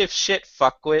Nick. Stiff shit,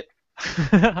 fuckwit.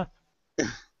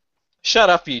 Shut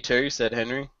up, you two, said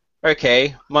Henry.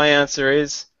 Okay, my answer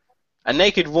is a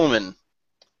naked woman.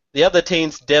 The other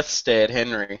teens death stared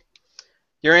Henry.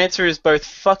 Your answer is both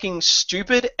fucking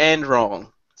stupid and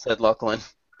wrong, said Lachlan.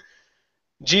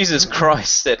 Jesus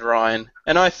Christ, said Ryan.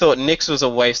 And I thought Nick's was a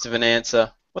waste of an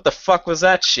answer. What the fuck was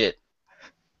that shit?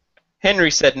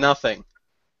 Henry said nothing.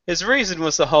 His reason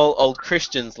was the whole old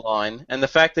Christians line, and the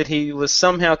fact that he was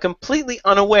somehow completely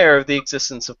unaware of the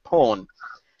existence of porn.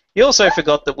 He also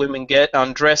forgot that women get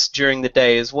undressed during the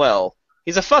day as well.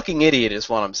 He's a fucking idiot is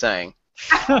what I'm saying.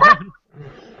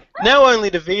 Now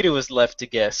only Davida was left to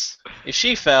guess. If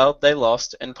she failed, they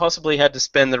lost, and possibly had to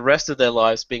spend the rest of their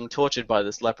lives being tortured by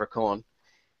this leprechaun.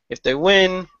 If they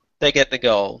win, they get the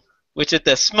gold, which if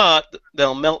they're smart,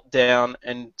 they'll melt down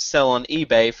and sell on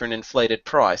eBay for an inflated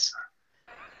price.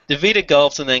 Davida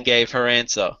gulped and then gave her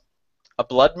answer. A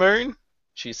blood moon?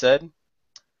 She said.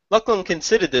 Lachlan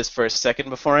considered this for a second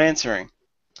before answering.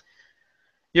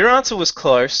 Your answer was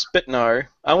close, but no.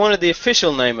 I wanted the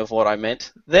official name of what I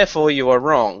meant. Therefore, you are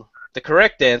wrong. The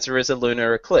correct answer is a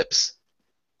lunar eclipse.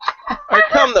 Oh,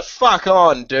 come the fuck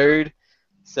on, dude,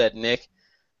 said Nick.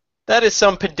 That is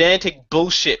some pedantic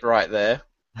bullshit right there.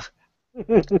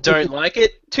 Don't like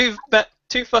it?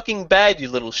 Too fucking bad, you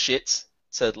little shits,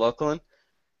 said Lachlan.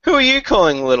 Who are you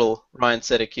calling little? Ryan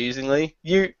said accusingly.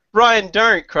 You... Ryan,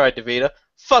 don't, cried Davida.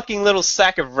 Fucking little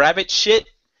sack of rabbit shit.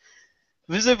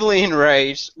 Visibly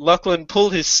enraged, Lachlan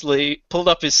pulled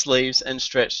up his sleeves and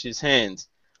stretched his hands,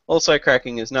 also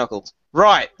cracking his knuckles.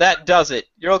 Right, that does it.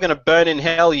 You're all going to burn in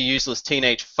hell, you useless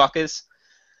teenage fuckers.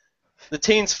 The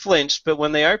teens flinched, but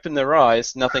when they opened their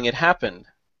eyes, nothing had happened.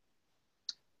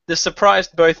 This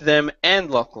surprised both them and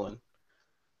Lachlan.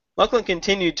 Lachlan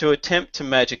continued to attempt to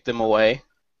magic them away,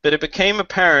 but it became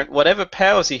apparent whatever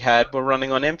powers he had were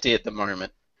running on empty at the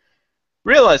moment.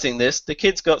 Realizing this, the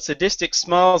kids got sadistic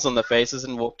smiles on their faces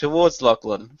and walked towards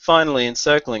Lachlan, finally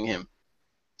encircling him.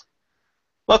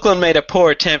 Lachlan made a poor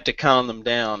attempt to calm them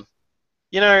down.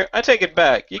 You know, I take it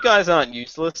back. You guys aren't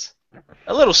useless.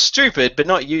 A little stupid, but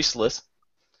not useless.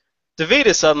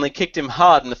 Davida suddenly kicked him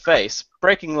hard in the face,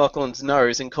 breaking Lachlan's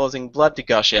nose and causing blood to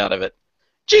gush out of it.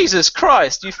 Jesus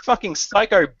Christ, you fucking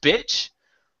psycho bitch!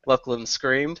 Lachlan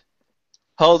screamed.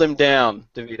 Hold him down,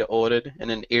 Davida ordered in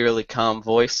an eerily calm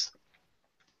voice.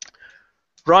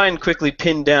 Ryan quickly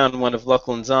pinned down one of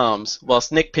Lachlan's arms,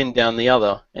 whilst Nick pinned down the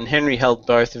other, and Henry held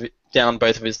down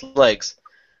both of his legs.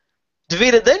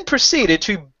 Davida then proceeded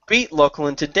to beat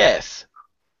Lachlan to death,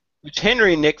 which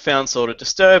Henry and Nick found sort of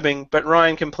disturbing, but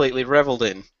Ryan completely revelled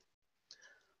in.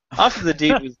 After the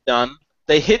deed was done,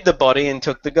 they hid the body and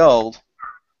took the gold.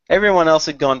 Everyone else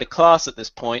had gone to class at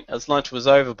this point, as lunch was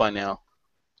over by now.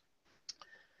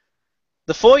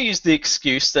 The four used the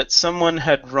excuse that someone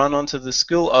had run onto the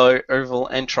school oval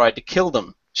and tried to kill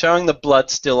them, showing the blood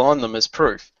still on them as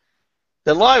proof.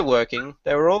 The lie working,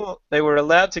 they were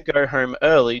allowed to go home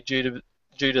early due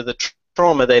to the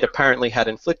trauma they'd apparently had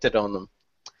inflicted on them.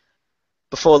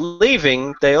 Before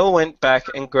leaving, they all went back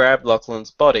and grabbed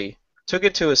Lachlan's body, took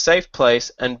it to a safe place,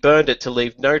 and burned it to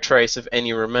leave no trace of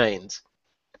any remains.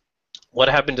 What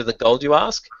happened to the gold, you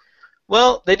ask?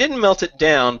 Well, they didn't melt it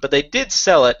down, but they did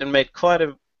sell it and made quite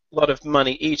a lot of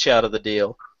money each out of the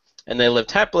deal, and they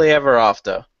lived happily ever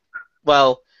after.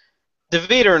 Well,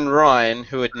 Davida and Ryan,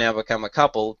 who had now become a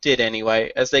couple, did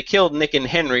anyway, as they killed Nick and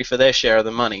Henry for their share of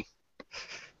the money.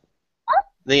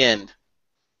 The end.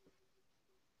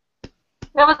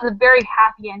 That was a very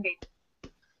happy ending.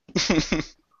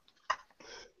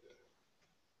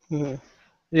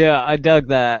 Yeah, I dug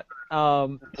that.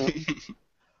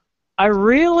 I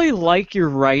really like your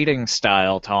writing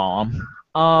style, Tom.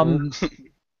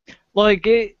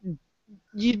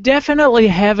 You definitely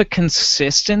have a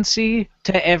consistency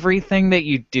to everything that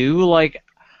you do. Like,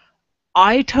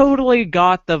 I totally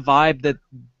got the vibe that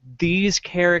these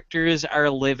characters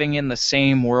are living in the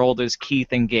same world as Keith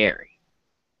and Gary.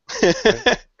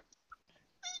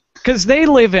 Because they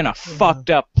live in a fucked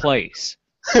up place.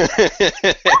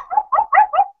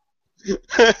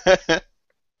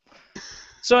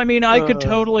 So, I mean, I could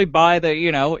totally buy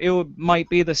that, might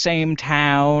be the same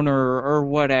town or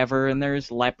whatever, and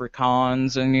there's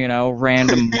leprechauns and,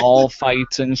 random mall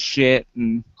fights and shit.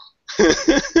 And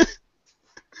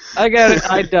I got it.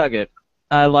 I dug it.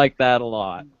 I like that a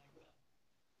lot.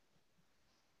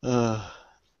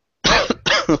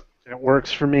 It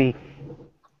works for me.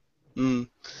 And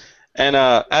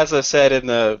as I said in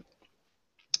the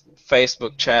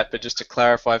Facebook chat, but just to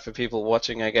clarify for people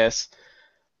watching, I guess,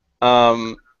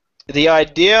 the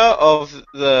idea of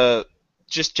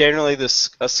just generally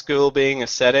a school being a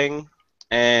setting,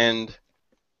 and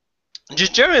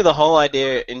just generally the whole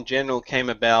idea in general came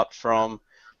about from,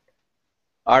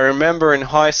 I remember in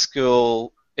high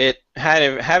school, it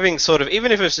having sort of,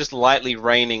 even if it was just lightly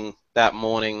raining that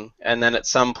morning, and then at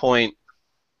some point,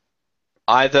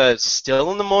 either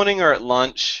still in the morning or at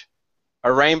lunch,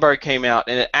 a rainbow came out,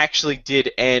 and it actually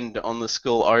did end on the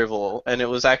school oval, and it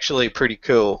was actually pretty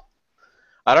cool.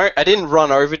 I didn't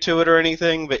run over to it or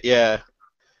anything, but yeah,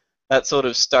 that sort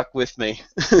of stuck with me.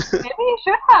 Maybe you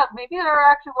should have. Maybe there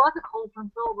actually was a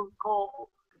cauldron filled with gold.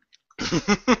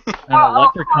 And a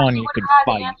leprechaun you could have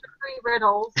fight. Answer 3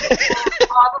 riddles. And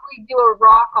probably do a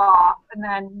rock off, and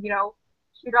then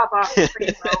shoot up a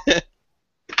rainbow.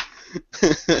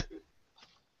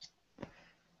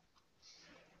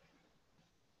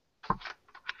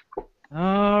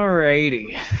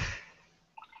 Alrighty.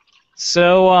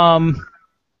 So,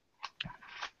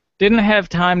 didn't have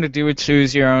time to do a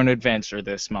choose your own adventure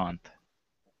this month.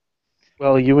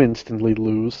 Well, you instantly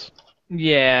lose.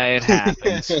 Yeah, it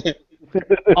happens.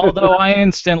 Although I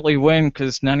instantly win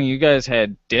because none of you guys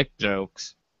had dick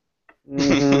jokes.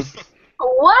 Mm-hmm.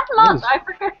 1 month, I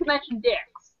forget to mention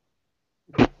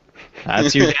dicks.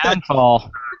 That's your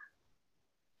downfall.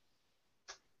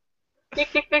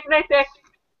 Dick.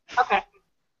 Okay.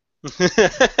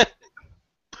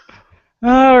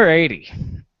 Alrighty.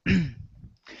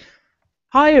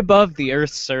 High above the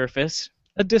Earth's surface,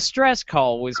 a distress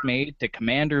call was made to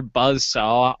Commander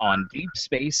Buzzsaw on Deep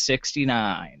Space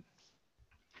 69.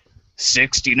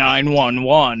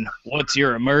 6911, what's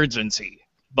your emergency?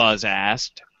 Buzz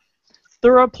asked.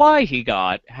 The reply he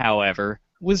got, however,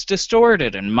 was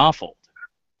distorted and muffled.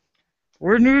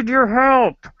 We need your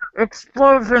help!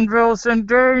 Explosionville's in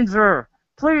danger!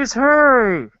 Please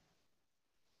hurry!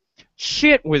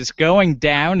 Shit was going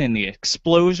down in the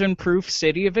explosion-proof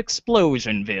city of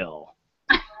Explosionville.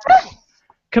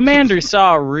 Commander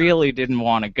Saw really didn't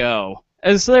want to go,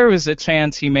 as there was a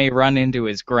chance he may run into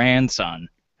his grandson,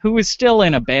 who was still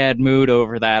in a bad mood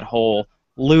over that whole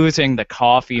losing the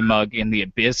coffee mug in the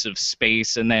abyss of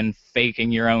space and then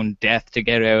faking your own death to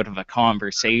get out of a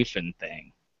conversation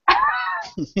thing.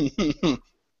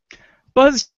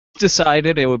 Buzz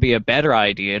decided it would be a better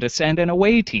idea to send an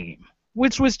away team,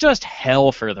 which was just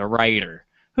hell for the writer,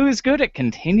 who is good at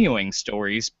continuing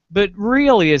stories, but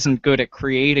really isn't good at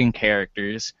creating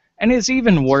characters, and is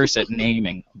even worse at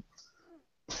naming them.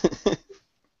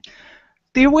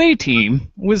 The away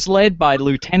team was led by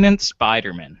Lieutenant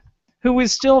Spiderman, who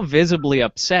was still visibly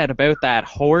upset about that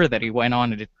whore that he went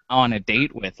on a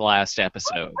date with last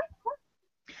episode.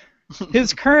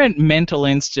 His current mental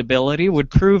instability would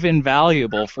prove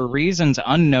invaluable for reasons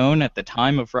unknown at the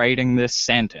time of writing this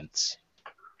sentence.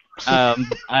 I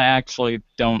actually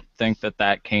don't think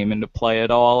that came into play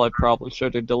at all. I probably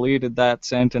should have deleted that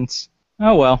sentence.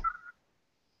 Oh well.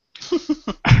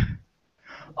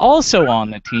 Also on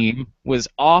the team was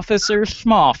Officer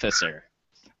Schmofficer,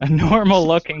 a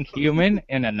normal-looking human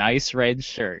in a nice red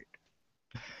shirt.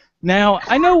 Now,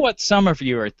 I know what some of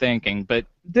you are thinking, but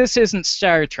this isn't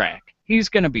Star Trek. He's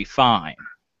gonna be fine.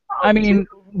 I mean,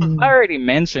 I already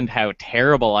mentioned how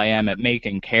terrible I am at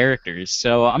making characters,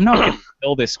 so I'm not gonna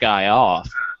kill this guy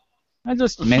off. I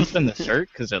just mentioned the shirt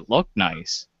because it looked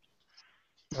nice.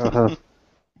 Uh-huh.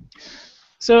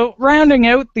 So, rounding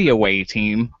out the away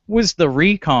team was the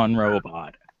recon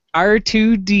robot,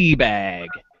 R2D-Bag.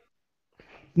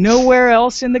 Nowhere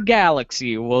else in the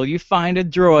galaxy will you find a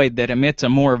droid that emits a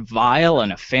more vile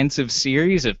and offensive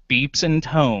series of beeps and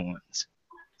tones.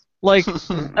 Like,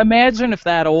 imagine if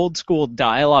that old school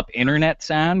dial-up internet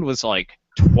sound was like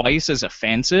twice as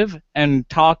offensive and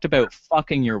talked about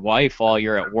fucking your wife while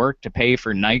you're at work to pay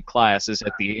for night classes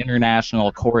at the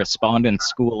International Correspondence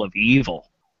School of Evil.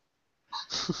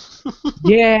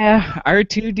 Yeah,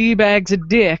 R2D-Bag's a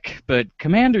dick, but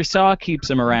Commander Saw keeps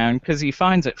him around because he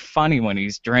finds it funny when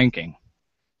he's drinking.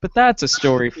 But that's a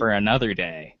story for another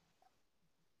day.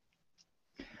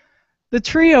 The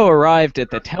trio arrived at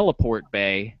the teleport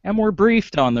bay and were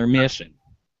briefed on their mission.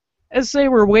 As they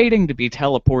were waiting to be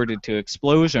teleported to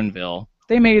Explosionville,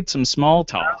 they made some small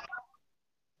talk.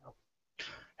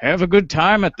 "Have a good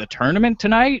time at the tournament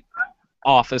tonight?"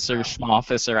 Officer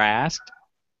Schmofficer asked.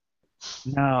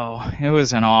 "No, it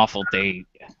was an awful date,"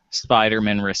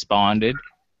 Spider-Man responded.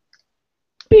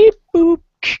 "Beep boop,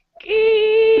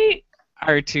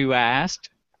 R2 asked.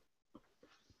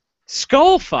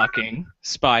 "Skull fucking?"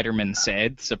 Spider-Man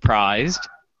said, surprised.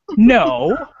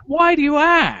 "No, why do you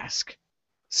ask?"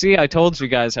 See, I told you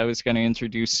guys I was going to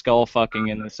introduce skull fucking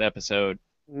in this episode.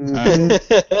 I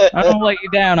don't let you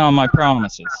down on my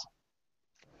promises.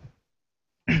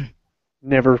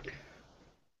 Never.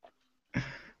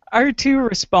 R2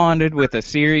 responded with a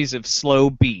series of slow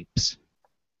beeps.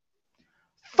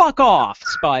 "Fuck off,"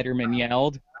 Spider-Man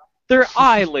yelled. "They're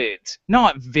eyelids,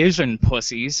 not vision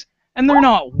pussies, and they're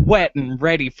not wet and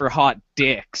ready for hot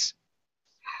dicks."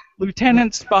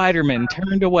 Lieutenant Spider-Man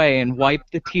turned away and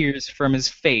wiped the tears from his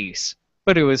face,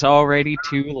 but it was already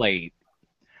too late.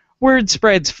 Word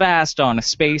spreads fast on a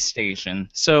space station,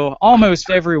 so almost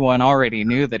everyone already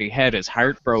knew that he had his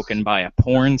heart broken by a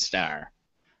porn star.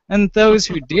 And those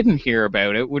who didn't hear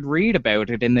about it would read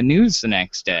about it in the news the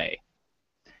next day.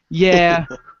 Yeah,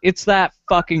 it's that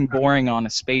fucking boring on a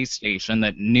space station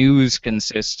that news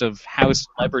consists of how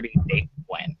celebrity dates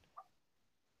went.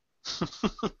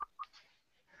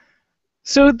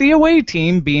 So the away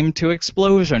team beamed to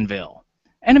Explosionville,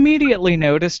 and immediately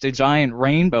noticed a giant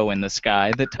rainbow in the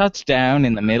sky that touched down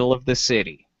in the middle of the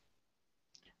city.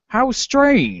 "How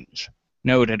strange,"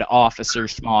 noted Officer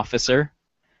Schmofficer.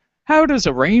 "How does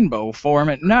a rainbow form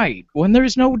at night when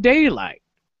there's no daylight?"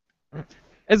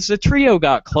 As the trio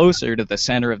got closer to the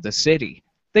center of the city,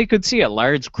 they could see a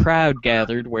large crowd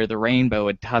gathered where the rainbow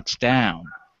had touched down,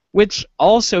 which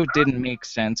also didn't make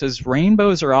sense as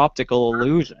rainbows are optical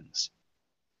illusions.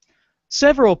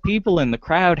 Several people in the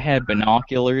crowd had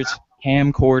binoculars,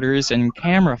 camcorders, and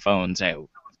camera phones out.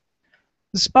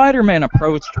 Spider-Man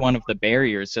approached one of the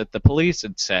barriers that the police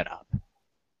had set up.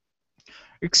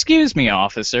 "Excuse me,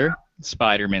 officer,"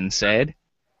 Spider-Man said.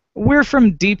 "We're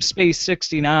from Deep Space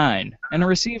 69 and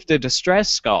received a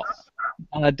distress call.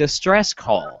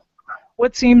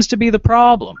 What seems to be the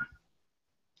problem?"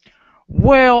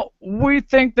 "Well, we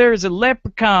think there's a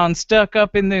leprechaun stuck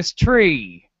up in this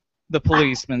tree," the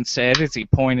policeman said as he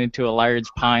pointed to a large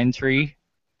pine tree.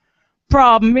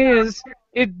 "Problem is,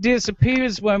 it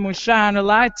disappears when we shine the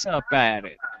lights up at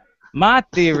it. My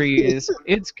theory is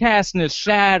it's casting a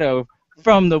shadow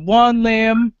from the one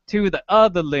limb to the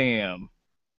other limb."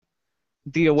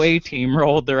 The away team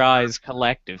rolled their eyes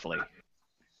collectively.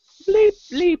 "Bleep,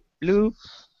 bleep, bloop,"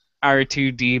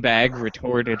 R2D-Bag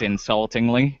retorted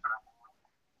insultingly.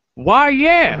 "Why,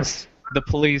 yes," the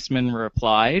policeman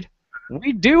replied.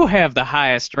 "We do have the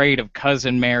highest rate of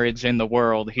cousin marriage in the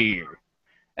world here,"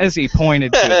 as he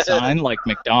pointed to a sign like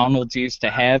McDonald's used to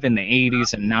have in the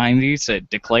 80s and 90s that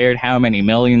declared how many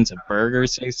millions of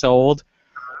burgers they sold.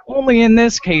 Only in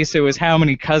this case it was how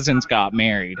many cousins got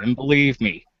married, and believe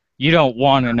me, you don't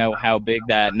want to know how big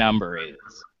that number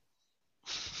is.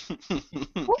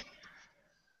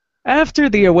 After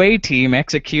the away team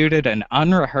executed an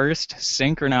unrehearsed,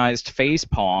 synchronized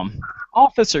facepalm,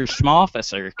 Officer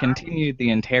Schmofficer continued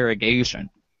the interrogation.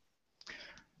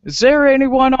 "Is there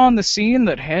anyone on the scene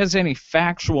that has any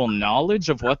factual knowledge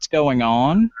of what's going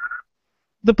on?"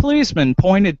 The policeman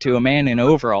pointed to a man in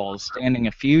overalls standing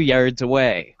a few yards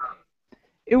away.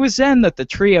 It was then that the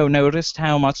trio noticed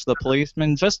how much the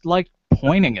policeman just liked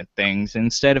pointing at things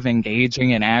instead of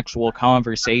engaging in actual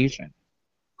conversation.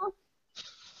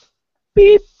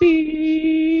 "Beep,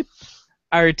 beep,"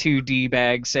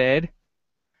 R2D-Bag said.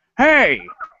 "Hey,"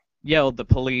 yelled the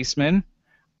policeman,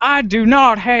 "I do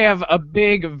not have a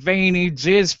big, veiny,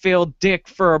 jizz-filled dick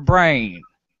for a brain.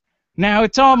 Now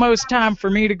it's almost time for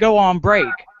me to go on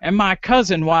break, and my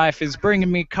cousin wife is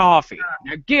bringing me coffee.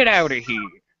 Now get out of here."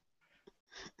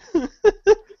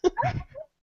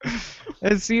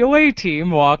 As the away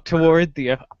team walked toward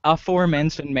the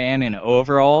aforementioned man in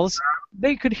overalls,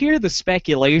 they could hear the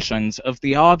speculations of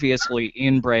the obviously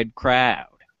inbred crowd.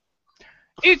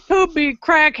 It could be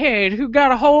Crackhead who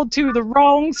got a hold to the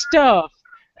wrong stuff,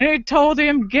 and it told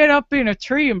him get up in a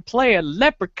tree and play a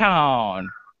leprechaun.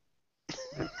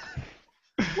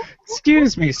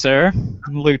 Excuse me, sir,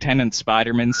 Lieutenant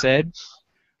Spiderman said.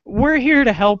 We're here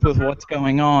to help with what's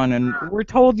going on, and we're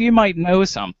told you might know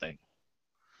something.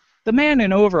 The man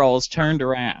in overalls turned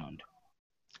around.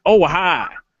 Oh, hi.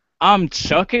 I'm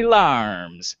Chucky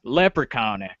Larms,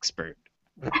 leprechaun expert.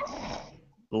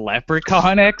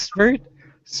 Leprechaun expert?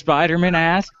 Spider-Man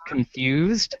asked,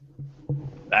 confused.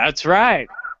 That's right,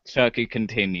 Chucky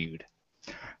continued.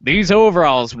 These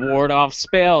overalls ward off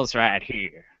spells right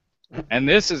here. And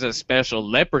this is a special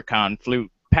leprechaun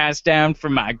flute passed down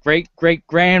from my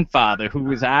great-great-grandfather who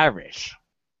was Irish.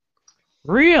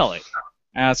 Really?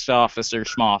 Asked Officer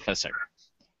Schmofficer.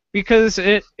 Because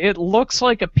it looks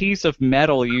like a piece of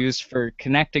metal used for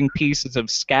connecting pieces of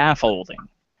scaffolding.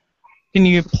 Can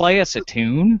you play us a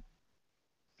tune?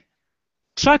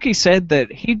 Chucky said that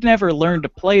he'd never learned to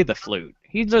play the flute.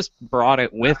 He just brought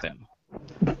it with him.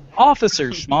 Officer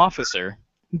Schmofficer,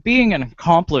 being an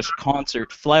accomplished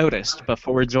concert flautist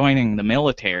before joining the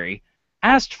military,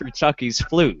 asked for Chucky's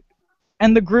flute,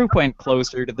 and the group went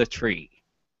closer to the tree.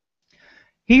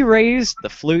 He raised the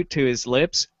flute to his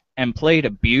lips and played a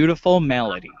beautiful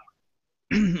melody.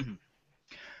 Do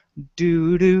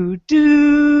do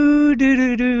do do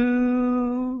do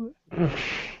do.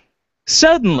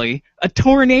 Suddenly, a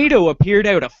tornado appeared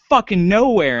out of fucking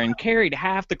nowhere and carried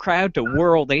half the crowd to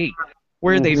World 8,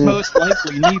 where they'd most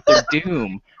likely meet their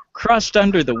doom, crushed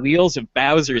under the wheels of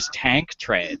Bowser's tank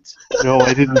treads. No,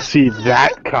 I didn't see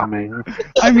that coming.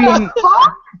 I mean,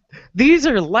 these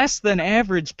are less than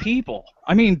average people.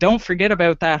 I mean, don't forget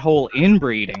about that whole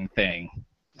inbreeding thing.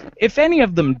 If any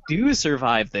of them do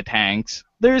survive the tanks,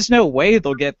 there's no way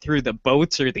they'll get through the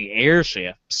boats or the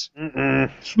airships.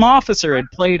 Schmofficer had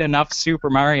played enough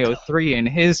Super Mario 3 in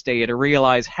his day to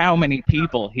realize how many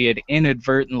people he had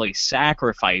inadvertently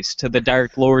sacrificed to the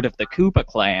Dark Lord of the Koopa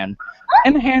Clan,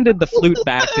 and handed the flute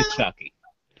back to Chucky.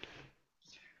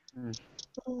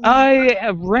 I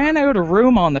ran out of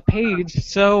room on the page,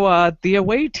 so the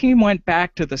away team went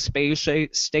back to the space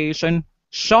station,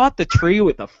 shot the tree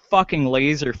with a fucking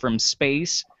laser from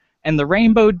space, and the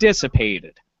rainbow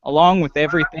dissipated, along with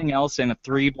everything else in a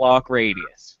 3-block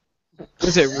radius.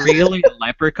 Was it really a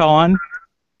leprechaun?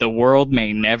 The world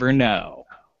may never know.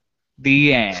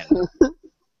 The end.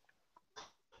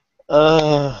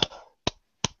 That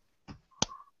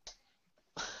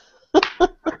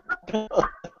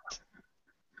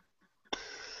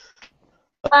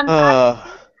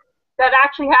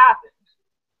actually happened.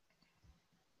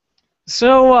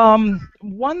 So,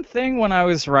 one thing when I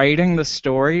was writing the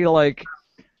story, like,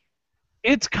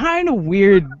 it's kind of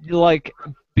weird, like,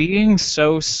 being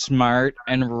so smart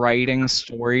and writing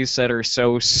stories that are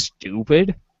so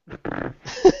stupid.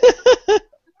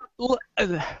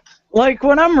 Like,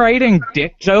 when I'm writing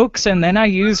dick jokes and then I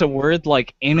use a word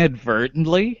like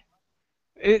inadvertently,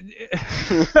 I'm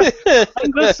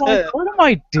just like, what am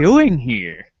I doing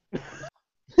here?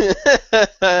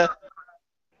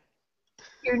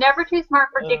 You're never too smart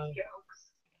for dick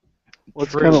jokes. Well,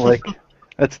 it's kind of like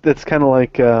that's kind of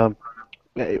like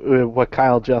what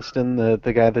Kyle Justin,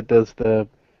 the guy that does the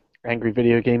Angry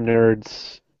Video Game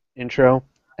Nerds intro,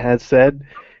 has said.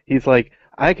 He's like,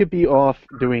 I could be off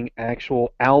doing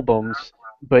actual albums,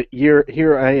 but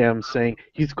here I am saying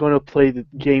he's going to play the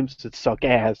games that suck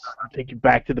ass and take you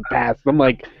back to the past. I'm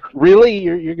like, really?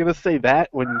 You're going to say that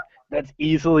when that's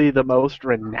easily the most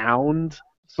renowned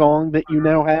song that you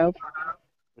now have?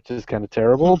 Which is kind of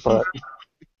terrible, but...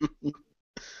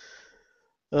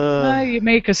 You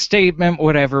make a statement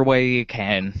whatever way you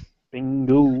can.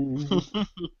 Bingo.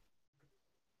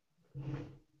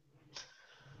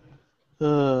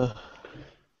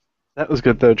 That was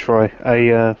good though, Troy.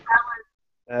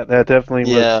 That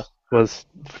definitely was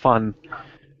fun.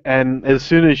 And as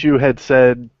soon as you had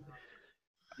said,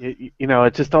 you know,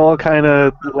 it just all kind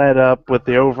of led up with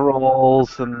the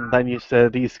overalls, and then you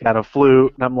said he's got a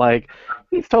flute, and I'm like,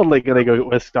 he's totally gonna go get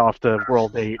whisked off to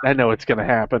World 8. I know it's gonna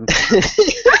happen.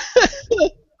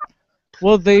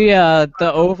 Well, the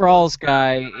overalls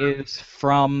guy is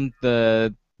from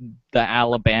the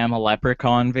Alabama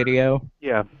Leprechaun video.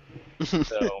 Yeah.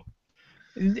 So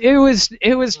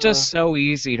it was just so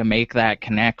easy to make that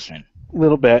connection. A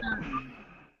little bit.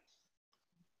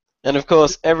 And of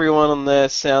course, everyone on there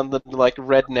sounded like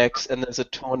rednecks, and there's a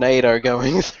tornado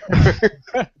going through.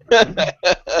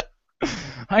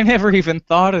 I never even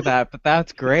thought of that, but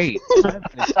that's great. That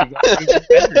makes you guys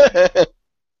even better.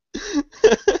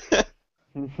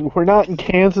 We're not in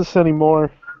Kansas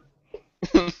anymore.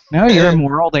 No, you're in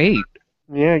World 8.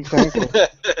 Yeah, exactly.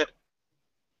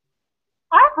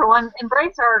 I, for one,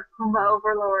 embrace our Kumba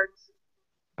overlords.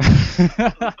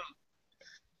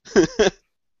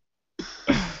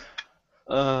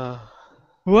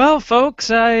 Well,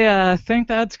 folks, I think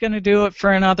that's going to do it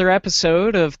for another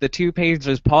episode of the Two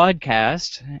Pages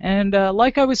podcast. And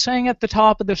like I was saying at the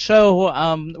top of the show,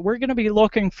 we're going to be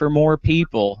looking for more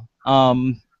people.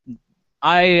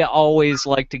 I always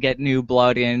like to get new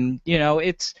blood in. You know,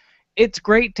 it's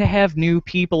great to have new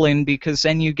people in because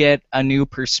then you get a new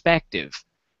perspective.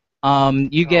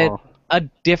 You get a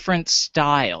different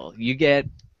style. You get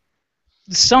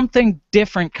something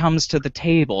different comes to the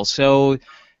table. So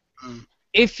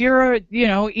if you're,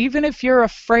 even if you're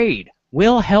afraid,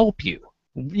 we'll help you.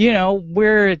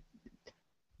 We're,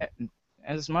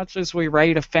 as much as we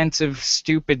write offensive,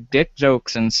 stupid dick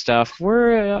jokes and stuff,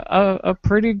 we're a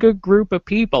pretty good group of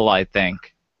people, I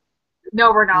think.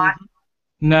 No, we're not.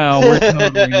 No, we're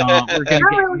totally not. We're going to get you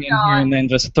Really in here and then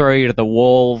just throw you to the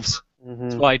wolves.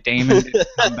 That's why Damon didn't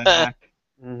come back.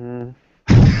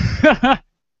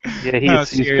 Yeah, he's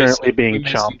seriously, currently being we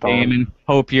miss chomped you, on. Damon.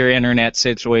 Hope your internet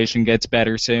situation gets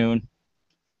better soon.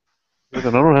 Then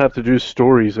I don't have to do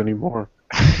stories anymore.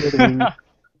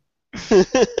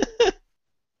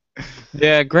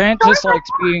 Yeah, Grant just likes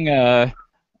being a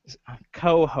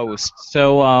co-host.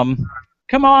 So,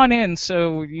 come on in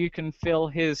so you can fill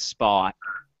his spot.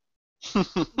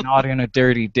 Not in a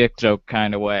dirty dick joke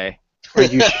kind of way. Are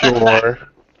you sure?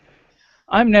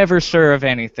 I'm never sure of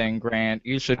anything, Grant.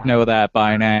 You should know that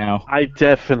by now. I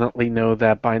definitely know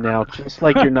that by now, just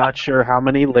like you're not sure how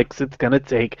many licks it's gonna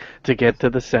take to get to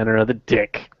the center of the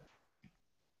dick.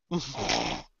 I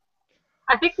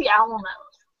think the owl knows.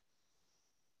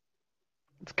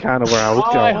 It's kind of where I was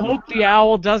I going. hope the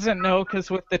owl doesn't know, because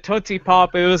with the Tootsie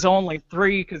Pop, it was only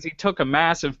 3 because he took a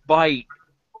massive bite.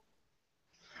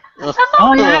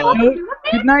 On that note,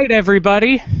 good night,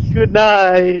 everybody. Good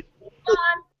night.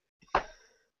 Done.